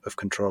of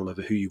control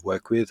over who you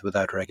work with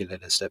without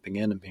regulators stepping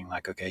in and being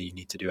like, okay, you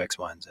need to do X,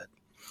 Y, and Z.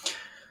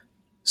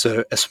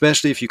 So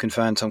especially if you can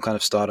find some kind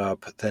of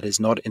startup that is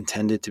not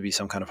intended to be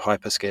some kind of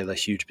hyperscaler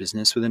huge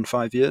business within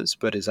 5 years,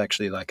 but is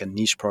actually like a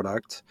niche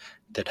product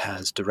that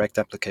has direct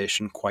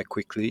application quite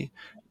quickly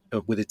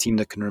with a team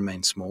that can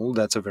remain small,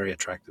 that's a very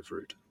attractive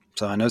route.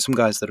 So I know some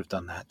guys that have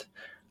done that.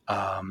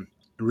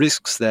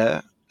 Risks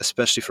there,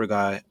 especially for a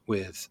guy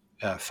with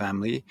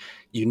family,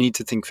 you need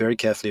to think very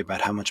carefully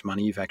about how much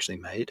money you've actually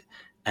made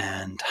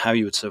and how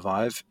you would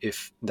survive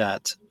if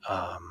that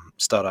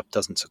startup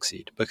doesn't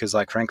succeed. Because,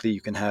 like, frankly,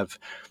 you can have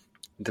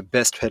the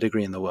best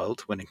pedigree in the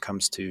world when it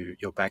comes to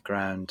your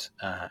background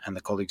and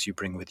the colleagues you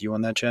bring with you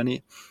on that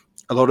journey.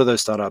 A lot of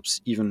those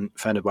startups, even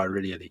founded by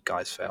really elite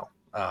guys, fail,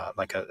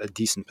 like a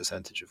decent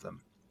percentage of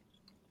them.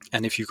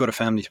 And if you've got a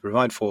family to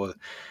provide for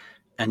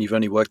and you've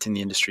only worked in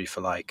the industry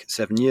for like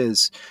 7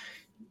 years,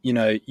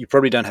 you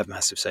probably don't have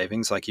massive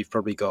savings. Like, you've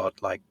probably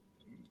got, like,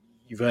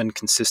 you've earned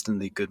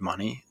consistently good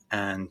money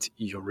and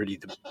you're really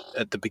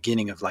at the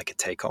beginning of like a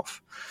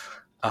takeoff,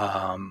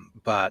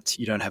 but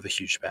you don't have a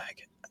huge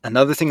bag.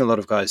 Another thing a lot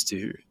of guys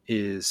do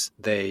is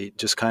they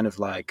just kind of,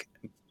 like,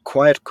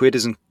 quiet quit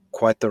isn't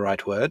quite the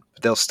right word,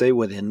 but they'll stay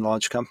within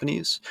large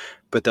companies,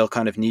 but they'll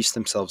kind of niche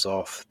themselves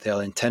off.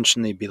 They'll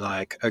intentionally be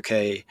like,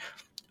 okay,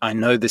 I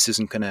know this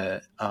isn't going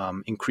to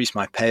increase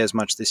my pay as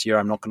much this year.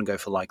 I'm not going to go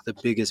for like the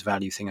biggest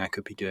value thing I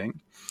could be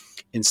doing.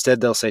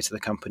 Instead, they'll say to the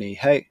company,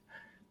 hey,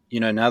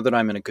 now that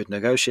I'm in a good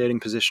negotiating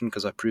position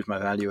because I proved my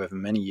value over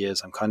many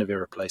years, I'm kind of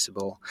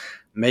irreplaceable.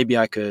 Maybe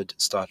I could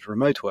start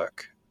remote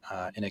work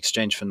in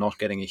exchange for not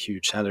getting a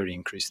huge salary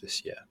increase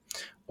this year.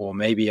 Or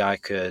maybe I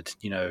could,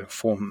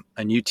 form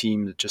a new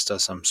team that just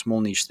does some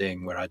small niche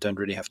thing where I don't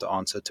really have to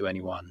answer to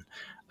anyone,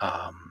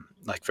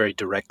 like, very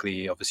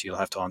directly. Obviously, you'll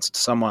have to answer to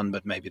someone,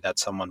 but maybe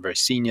that's someone very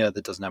senior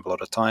that doesn't have a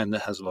lot of time,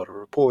 that has a lot of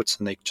reports,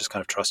 and they just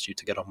kind of trust you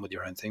to get on with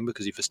your own thing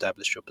because you've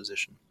established your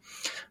position.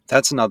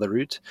 That's another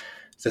route.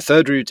 The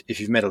third route, if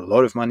you've made a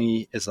lot of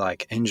money, is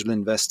like angel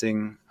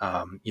investing,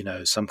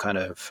 some kind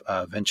of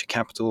venture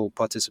capital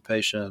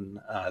participation.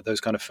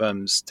 Those kind of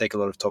firms take a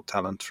lot of top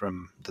talent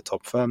from the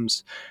top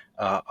firms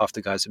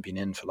after guys have been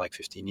in for like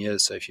 15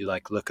 years. So if you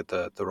look at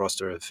the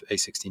roster of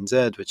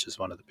A16Z, which is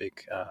one of the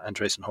big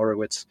Andreessen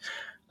Horowitz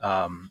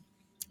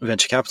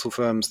venture capital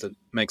firms that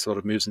makes a lot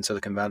of moves in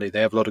Silicon Valley,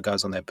 they have a lot of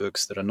guys on their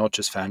books that are not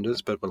just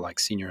founders, but were like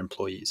senior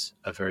employees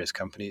of various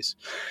companies.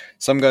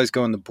 Some guys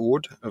go on the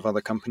board of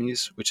other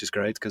companies, which is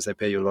great because they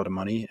pay you a lot of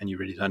money and you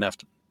really don't have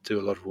to do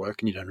a lot of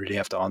work and you don't really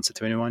have to answer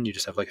to anyone. You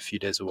just have like a few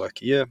days of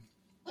work a year.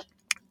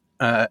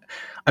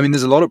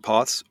 There's a lot of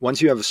paths.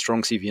 Once you have a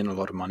strong CV and a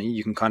lot of money,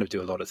 you can kind of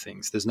do a lot of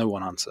things. There's no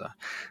one answer.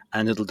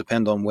 And it'll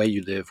depend on where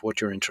you live,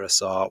 what your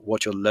interests are,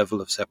 what your level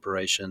of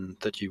separation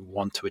that you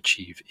want to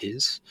achieve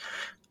is.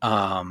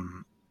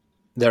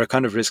 There are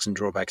kind of risks and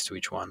drawbacks to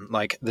each one.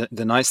 Like,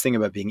 the nice thing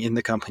about being in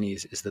the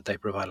companies is that they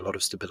provide a lot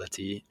of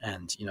stability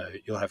and,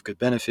 you'll have good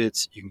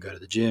benefits. You can go to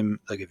the gym.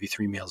 They'll give you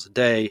 3 meals a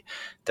day.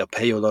 They'll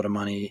pay you a lot of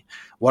money.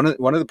 One of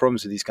the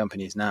problems with these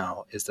companies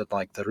now is that,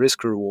 like, the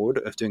risk reward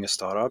of doing a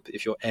startup,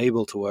 if you're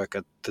able to work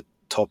at the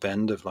top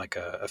end of like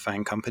a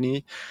FANG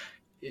company,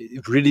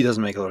 it really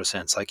doesn't make a lot of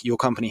sense. Like, your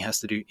company has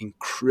to do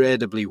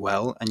incredibly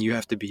well and you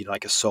have to be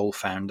like a sole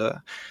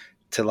founder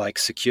to like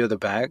secure the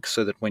bag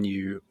so that when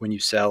you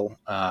sell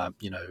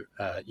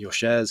your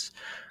shares,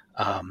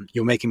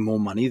 you're making more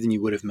money than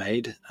you would have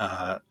made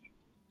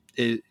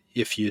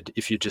if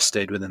you just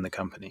stayed within the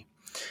company.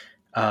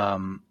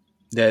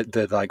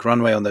 The like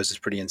runway on those is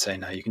pretty insane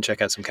now. You can check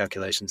out some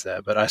calculations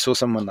there, but I saw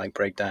someone like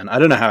break down, I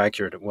don't know how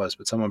accurate it was,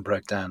 but someone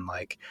broke down,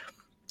 like,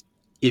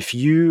 if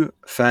you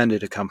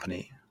founded a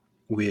company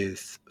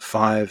with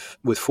 4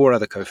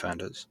 other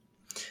co-founders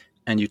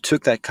and you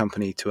took that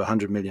company to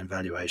 100 million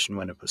valuation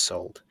when it was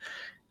sold,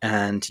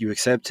 and you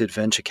accepted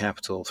venture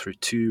capital through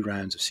 2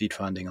 rounds of seed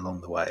funding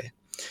along the way,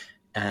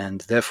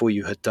 and therefore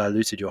you had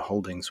diluted your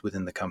holdings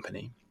within the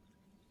company,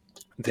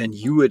 then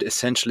you would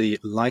essentially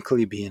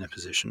likely be in a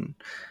position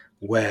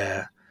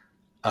where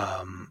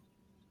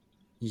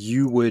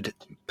you would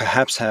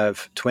perhaps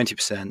have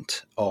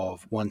 20%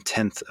 of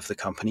 1/10 of the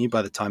company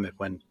by the time it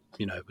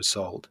was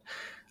sold,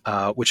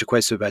 which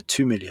equates to about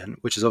 2 million,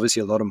 which is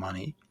obviously a lot of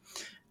money.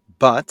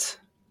 but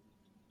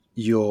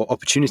your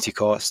opportunity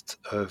cost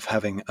of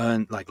having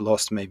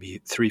lost maybe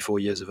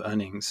 3-4 years of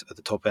earnings at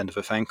the top end of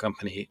a FANG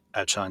company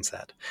outshines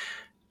that.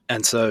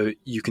 And so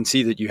you can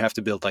see that you have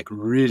to build like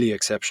really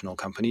exceptional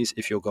companies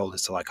if your goal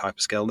is to like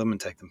hyperscale them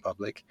and take them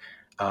public,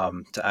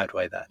 to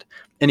outweigh that.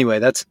 Anyway,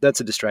 that's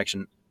a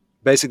distraction.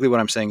 Basically, what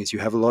I'm saying is you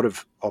have a lot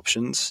of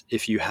options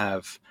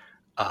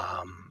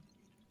um,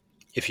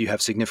 if you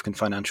have significant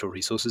financial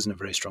resources and a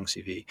very strong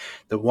CV.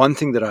 The one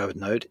thing that I would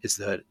note is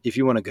that if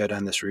you want to go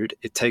down this route,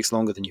 it takes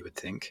longer than you would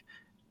think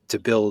to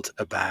build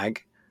a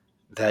bag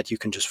that you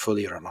can just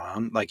fully rely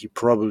on. Like, you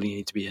probably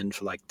need to be in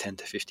for like 10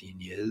 to 15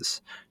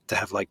 years to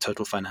have like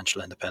total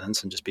financial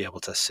independence and just be able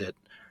to sit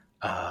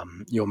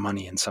your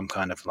money in some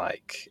kind of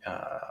like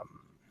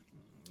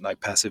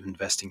passive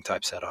investing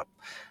type setup.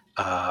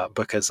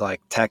 Because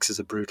like taxes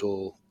are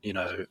brutal,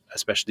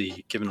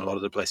 especially given a lot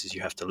of the places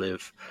you have to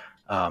live.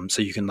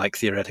 So you can like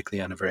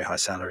theoretically earn a very high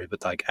salary,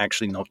 but like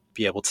actually not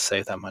be able to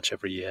save that much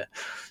every year.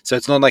 So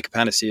it's not like a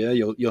panacea.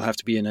 You'll have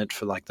to be in it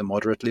for like the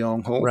moderately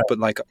long haul. Right. But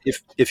like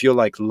if you're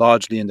like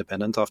largely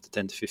independent after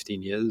 10 to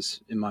 15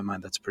 years, in my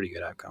mind, that's a pretty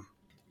good outcome.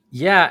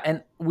 Yeah,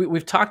 and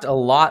we've talked a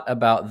lot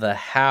about the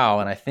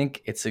how, and I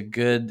think it's a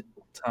good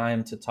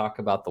time to talk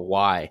about the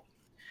why,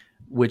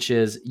 which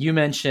is you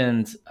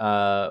mentioned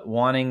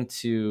wanting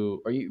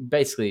to, or you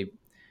basically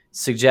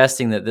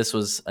suggesting that this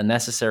was a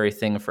necessary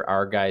thing for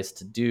our guys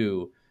to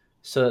do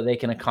so that they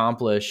can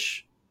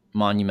accomplish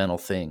monumental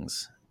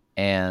things.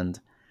 And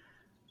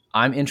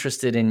I'm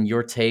interested in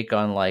your take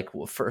on like,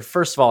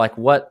 first of all, like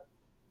what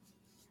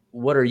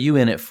are you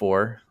in it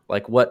for?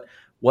 Like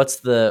what's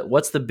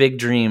the big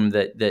dream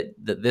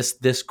that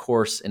this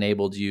course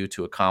enabled you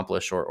to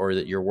accomplish, or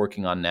that you're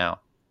working on now?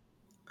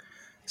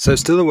 So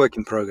still a work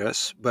in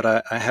progress, but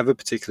I have a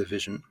particular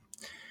vision,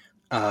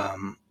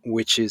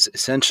 which is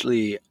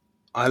essentially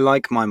I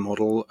like my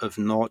model of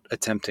not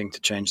attempting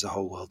to change the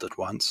whole world at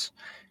once,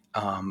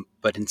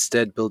 but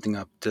instead building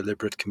up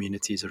deliberate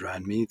communities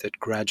around me that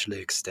gradually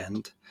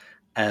extend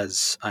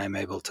as I am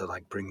able to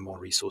like bring more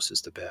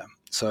resources to bear.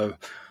 So,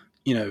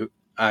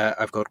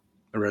 I've got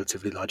a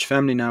relatively large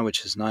family now,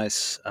 which is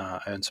nice. I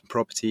own some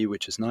property,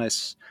 which is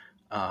nice.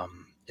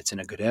 It's in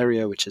a good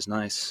area, which is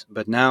nice.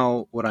 But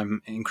now what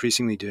I'm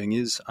increasingly doing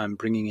is I'm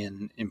bringing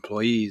in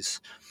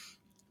employees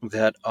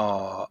that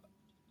are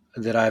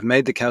that I've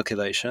made the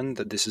calculation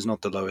that this is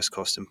not the lowest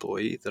cost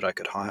employee that I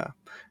could hire,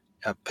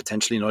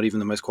 potentially not even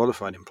the most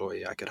qualified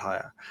employee I could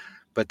hire,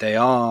 but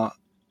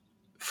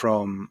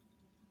from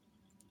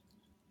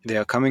they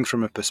are coming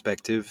from a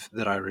perspective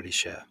that I really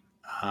share.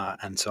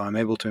 And so I'm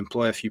able to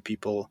employ a few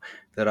people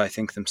that I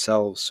think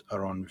themselves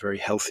are on very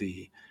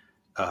healthy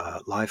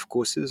life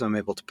courses. I'm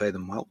able to pay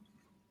them well.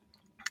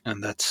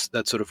 And that's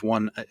sort of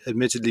one,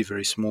 admittedly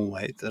very small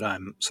way that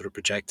I'm sort of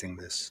projecting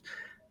this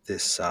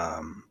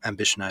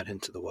ambition out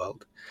into the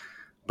world.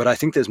 But I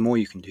think there's more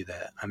you can do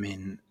there. I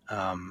mean,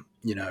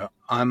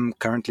 I'm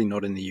currently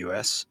not in the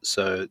US,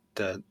 so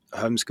the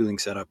homeschooling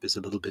setup is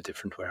a little bit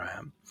different where I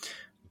am.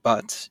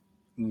 But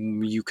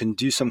you can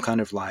do some kind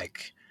of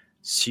like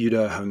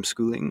pseudo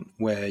homeschooling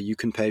where you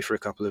can pay for a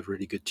couple of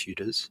really good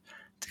tutors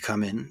to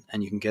come in,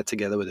 and you can get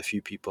together with a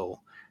few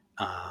people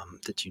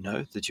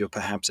that you're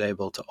perhaps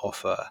able to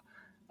offer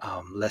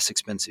less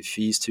expensive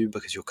fees to,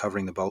 because you're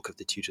covering the bulk of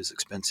the tutor's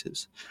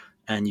expenses,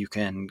 and you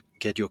can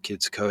get your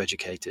kids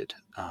co-educated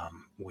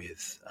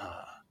with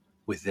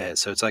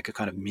theirs. So it's like a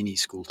kind of mini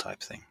school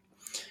type thing.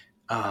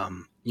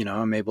 I'm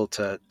able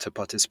to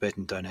participate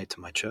and donate to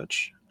my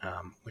church,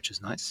 which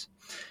is nice.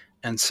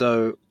 And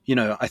so,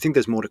 I think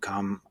there's more to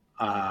come.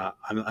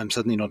 I'm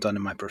certainly not done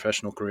in my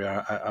professional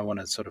career. I want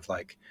to sort of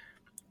like,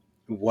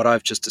 what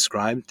I've just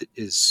described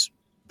is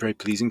very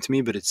pleasing to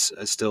me, but it's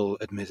still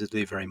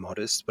admittedly very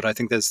modest. But I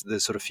think there's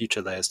sort of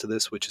future layers to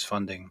this, which is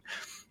funding,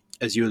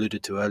 as you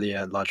alluded to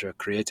earlier, larger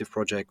creative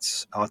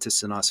projects,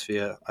 artists in our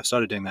sphere. I've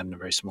started doing that in a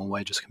very small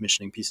way, just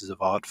commissioning pieces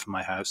of art for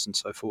my house and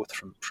so forth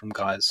from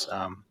guys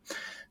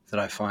that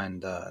I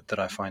find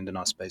in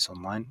our space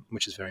online,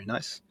 which is very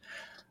nice.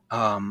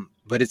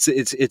 But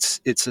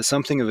it's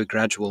something of a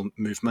gradual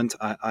movement.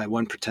 I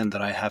won't pretend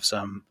that I have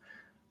some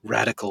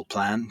radical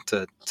plan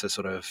to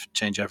sort of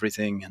change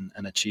everything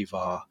and achieve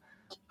our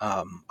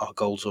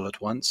goals all at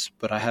once.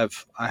 But I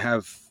have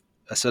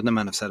a certain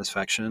amount of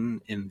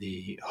satisfaction in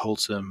the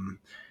wholesome,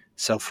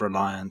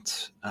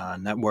 self-reliant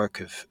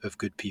network of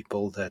good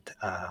people that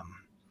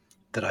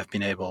I've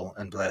been able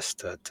and blessed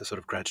to sort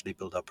of gradually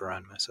build up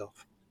around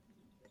myself.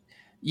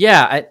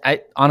 Yeah,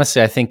 I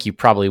honestly, I think you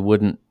probably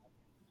wouldn't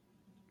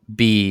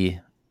be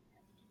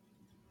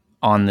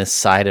on this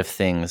side of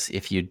things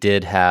if you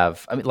did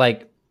have, I mean,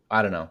 like,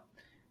 I don't know.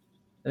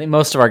 I think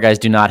most of our guys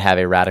do not have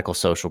a radical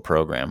social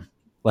program.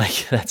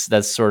 Like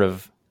that's sort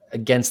of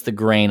against the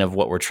grain of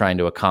what we're trying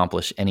to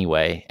accomplish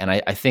anyway. And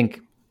I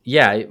think,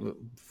 yeah,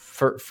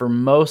 for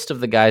most of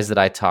the guys that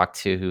I talk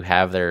to who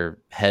have their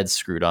heads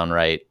screwed on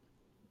right,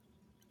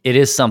 it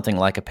is something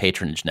like a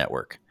patronage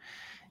network.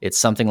 It's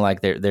something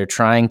like they're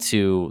trying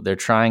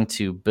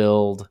to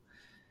build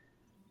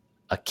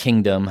a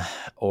kingdom,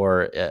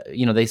 or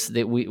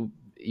they we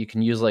you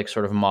can use like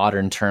sort of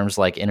modern terms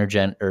like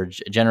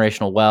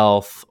generational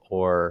wealth,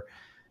 or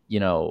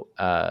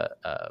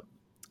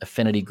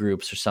affinity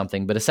groups or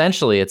something. But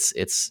essentially,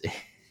 it's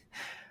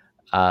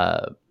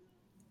uh,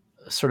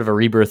 sort of a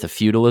rebirth of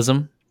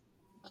feudalism,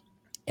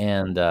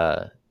 and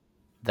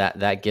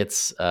that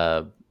gets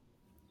if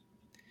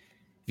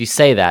you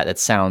say that, it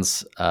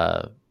sounds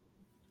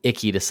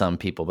icky to some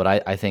people, but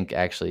I think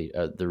actually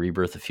the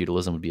rebirth of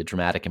feudalism would be a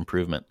dramatic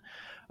improvement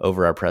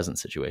over our present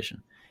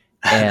situation.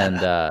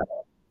 And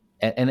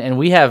and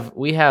we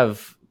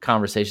have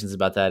conversations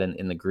about that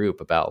in the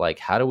group, about like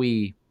how do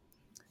we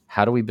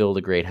build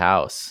a great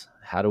house?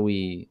 How do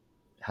we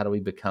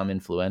become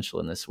influential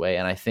in this way?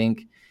 And I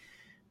think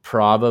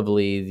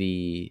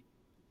probably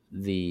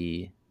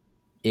the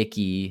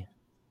icky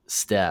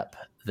step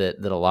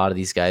that a lot of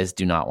these guys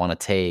do not want to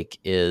take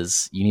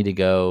is you need to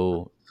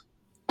go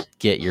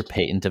get your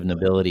patent of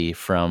nobility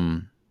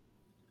from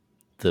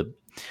the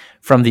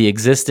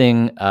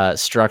existing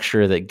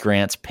structure that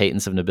grants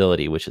patents of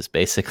nobility, which is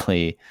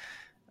basically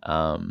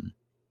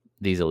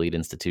these elite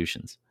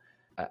institutions.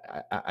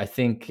 I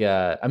think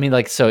I mean,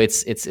 like, so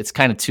it's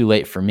kind of too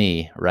late for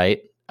me,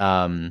 right?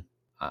 I'm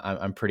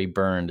pretty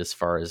burned as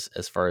far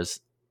as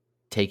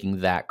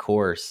taking that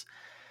course.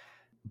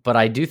 But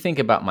I do think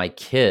about my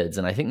kids,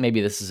 and I think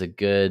maybe this is a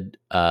good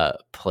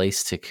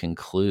place to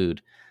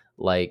conclude.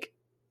 Like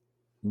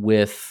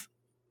with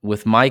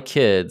my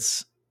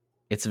kids,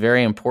 it's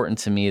very important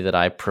to me that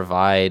I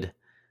provide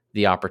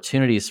the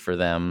opportunities for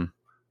them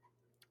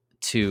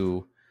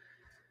to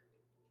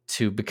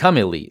become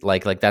elite.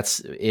 Like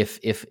that's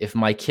if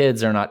my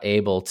kids are not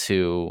able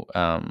to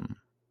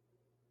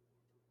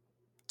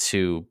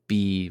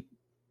be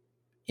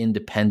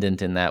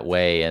independent in that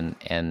way,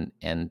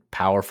 and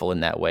powerful in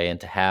that way, and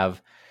to have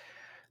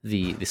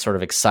the sort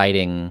of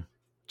exciting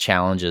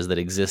challenges that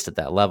exist at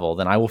that level,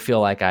 then I will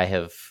feel like I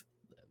have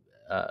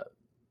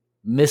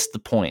missed the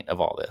point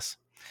of all this.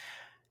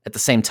 At the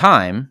same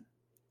time,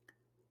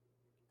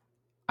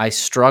 I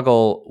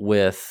struggle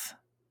with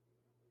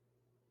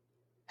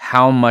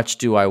how much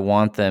do I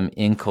want them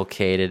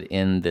inculcated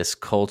in this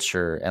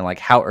culture, and like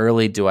how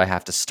early do I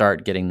have to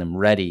start getting them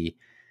ready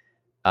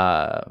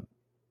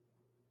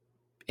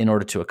in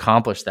order to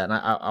accomplish that. And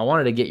I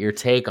wanted to get your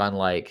take on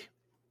like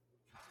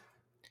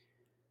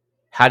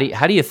how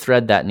do you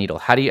thread that needle?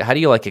 How do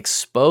you like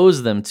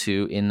expose them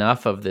to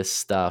enough of this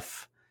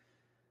stuff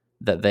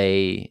that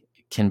they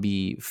can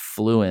be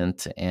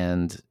fluent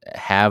and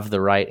have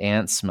the right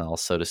ant smell,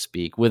 so to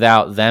speak,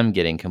 without them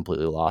getting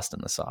completely lost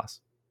in the sauce?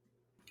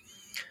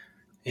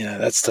 Yeah,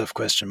 that's a tough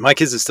question. My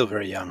kids are still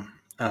very young.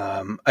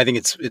 I think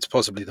it's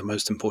possibly the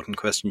most important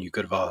question you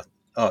could have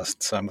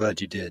asked, so I'm glad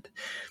you did.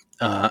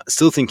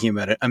 Still thinking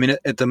about it. I mean,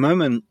 at the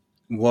moment,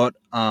 what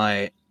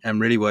I am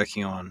really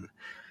working on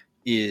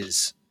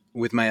is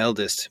with my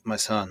eldest, my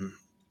son,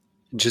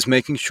 just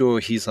making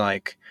sure he's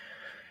like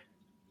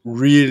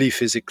really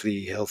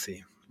physically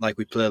healthy. Like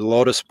we play a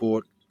lot of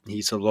sport, he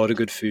eats a lot of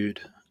good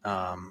food.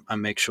 I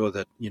make sure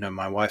that,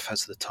 my wife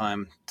has the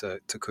time to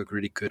cook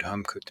really good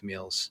home cooked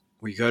meals.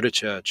 We go to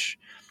church.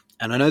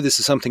 And I know this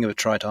is something of a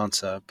trite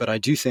answer, but I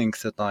do think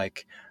that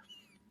like,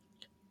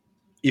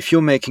 if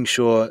you're making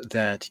sure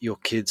that your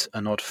kids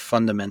are not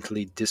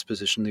fundamentally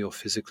dispositionally or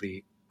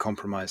physically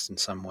compromised in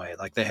some way,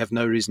 like they have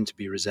no reason to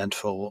be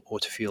resentful or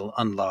to feel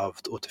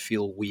unloved or to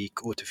feel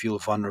weak or to feel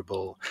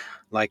vulnerable,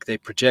 like they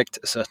project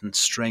a certain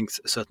strength,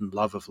 a certain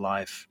love of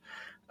life,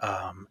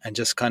 and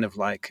just kind of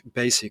like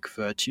basic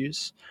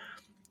virtues,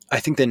 I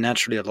think they're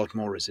naturally a lot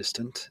more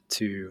resistant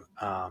to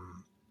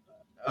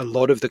a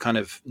lot of the kind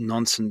of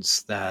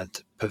nonsense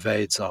that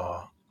pervades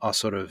our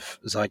sort of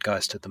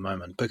zeitgeist at the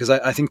moment. Because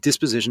I think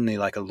dispositionally,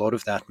 like a lot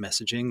of that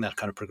messaging, that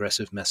kind of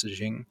progressive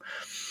messaging,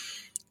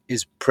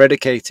 is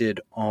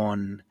predicated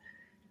on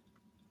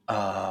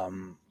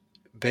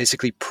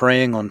basically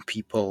preying on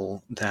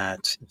people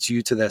that,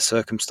 due to their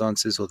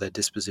circumstances or their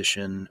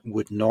disposition,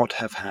 would not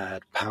have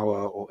had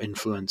power or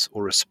influence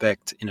or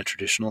respect in a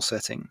traditional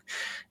setting,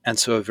 and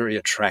so are very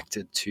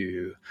attracted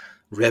to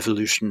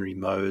revolutionary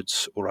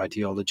modes or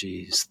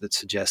ideologies that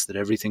suggest that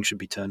everything should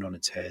be turned on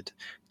its head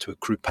to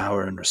accrue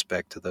power and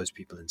respect to those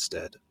people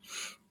instead.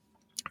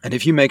 And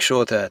if you make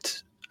sure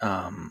that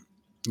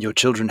your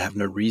children have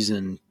no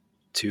reason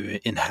to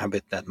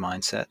inhabit that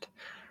mindset,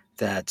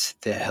 that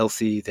they're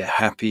healthy, they're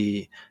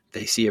happy,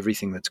 they see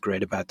everything that's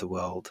great about the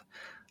world,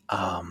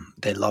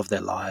 they love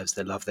their lives,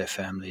 they love their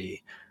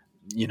family,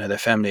 their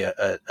family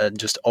are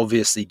just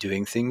obviously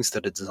doing things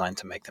that are designed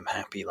to make them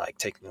happy, like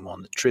taking them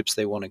on the trips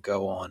they want to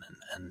go on,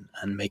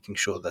 and making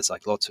sure there's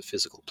like lots of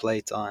physical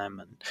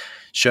playtime, and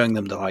showing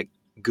them the like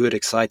good,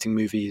 exciting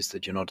movies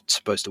that you're not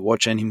supposed to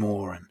watch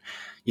anymore. And,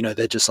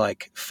 they're just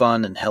like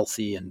fun and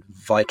healthy and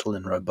vital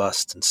and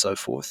robust and so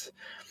forth.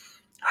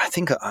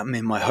 I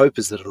mean, my hope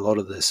is that a lot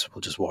of this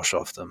will just wash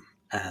off them.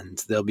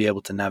 and they'll be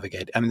able to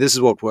navigate. I mean, this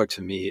is what worked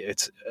for me.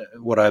 It's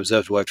what I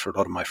observed worked for a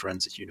lot of my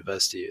friends at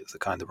university, the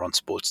kind that run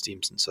sports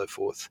teams and so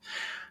forth.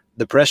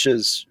 The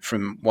pressures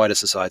from wider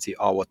society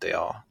are what they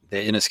are.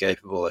 They're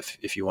inescapable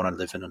if you want to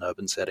live in an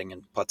urban setting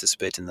and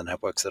participate in the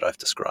networks that I've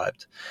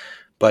described.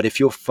 But if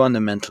you're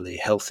fundamentally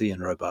healthy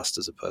and robust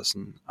as a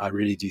person, I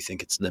really do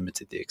think it's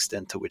limited the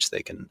extent to which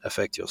they can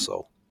affect your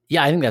soul.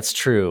 Yeah, I think that's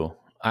true.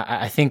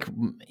 I think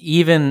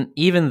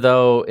even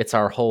though it's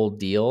our whole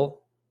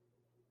deal,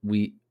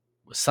 we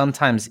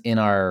sometimes in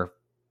our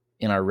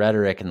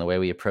rhetoric and the way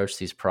we approach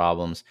these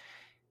problems,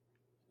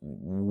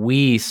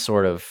 we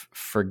sort of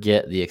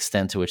forget the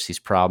extent to which these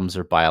problems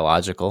are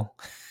biological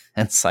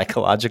and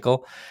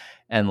psychological,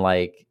 and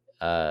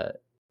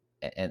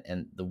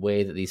and the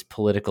way that these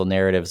political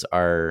narratives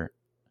are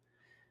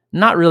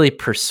not really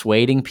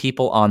persuading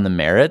people on the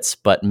merits,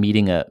 but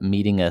meeting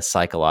a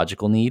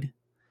psychological need.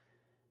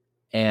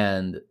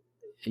 And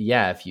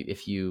yeah,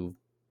 if you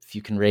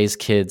can raise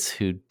kids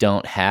who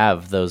don't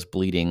have those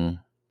bleeding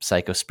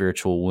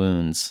psychospiritual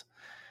wounds,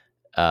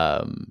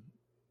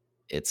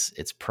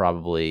 it's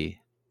probably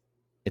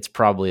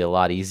a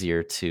lot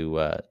easier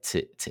to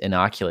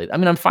inoculate. I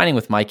mean, I'm finding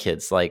with my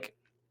kids, like,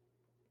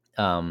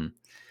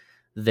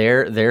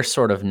 their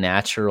sort of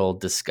natural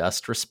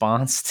disgust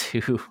response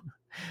to,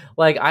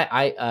 like,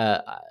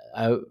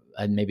 I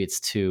maybe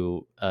it's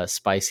too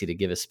spicy to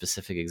give a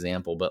specific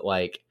example, but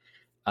like,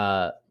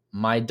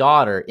 my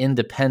daughter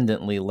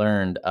independently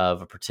learned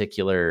of a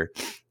particular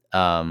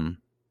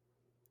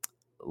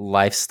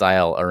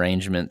lifestyle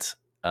arrangement,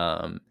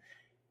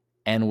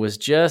 and was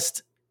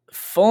just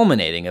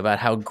fulminating about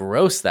how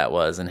gross that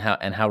was and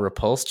how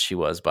repulsed she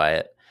was by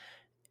it.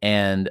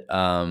 And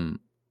I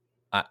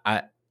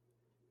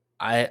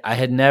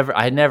had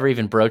never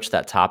even broached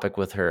that topic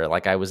with her.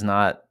 Like, I was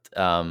not.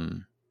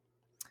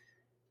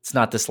 It's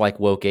not this like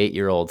woke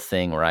 8-year-old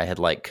thing where I had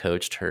like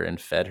coached her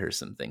and fed her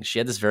some things. She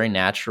had this very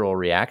natural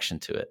reaction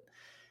to it.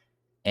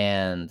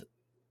 And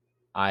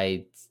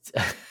I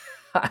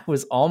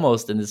was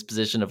almost in this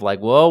position of like,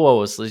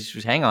 whoa,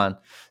 hang on,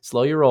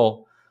 slow your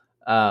roll.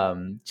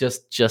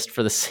 Just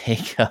for the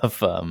sake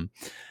of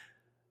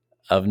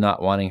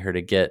not wanting her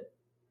to get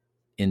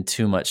in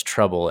too much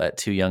trouble at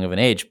too young of an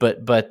age.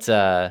 But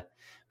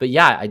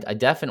yeah, I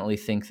definitely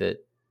think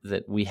that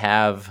we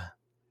have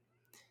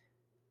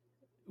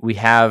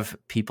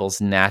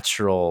people's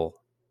natural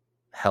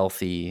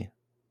healthy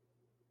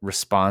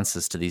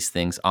responses to these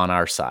things on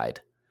our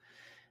side,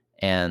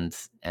 and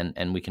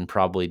we can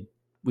probably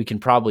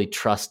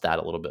trust that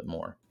a little bit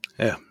more.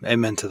 Yeah,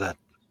 amen to that.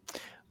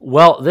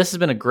 Well, this has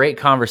been a great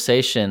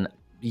conversation.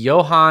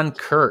 Johan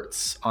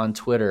Kurtz on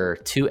Twitter,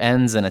 2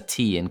 N's and a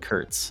T in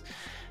Kurtz.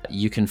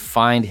 You can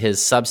find his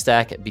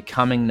Substack at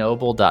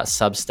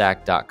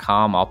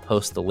becomingnoble.substack.com. I'll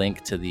post the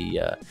link to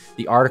the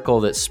article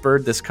that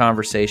spurred this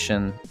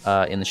conversation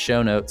in the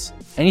show notes.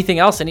 Anything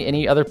else?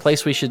 Any other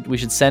place we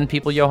should send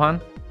people, Johan?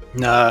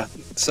 Nah,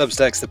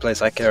 Substack's the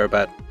place I care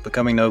about.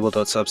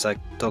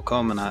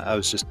 becomingnoble.substack.com, and I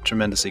was just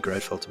tremendously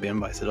grateful to be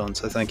invited on.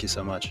 So thank you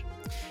so much.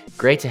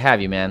 Great to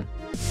have you, man.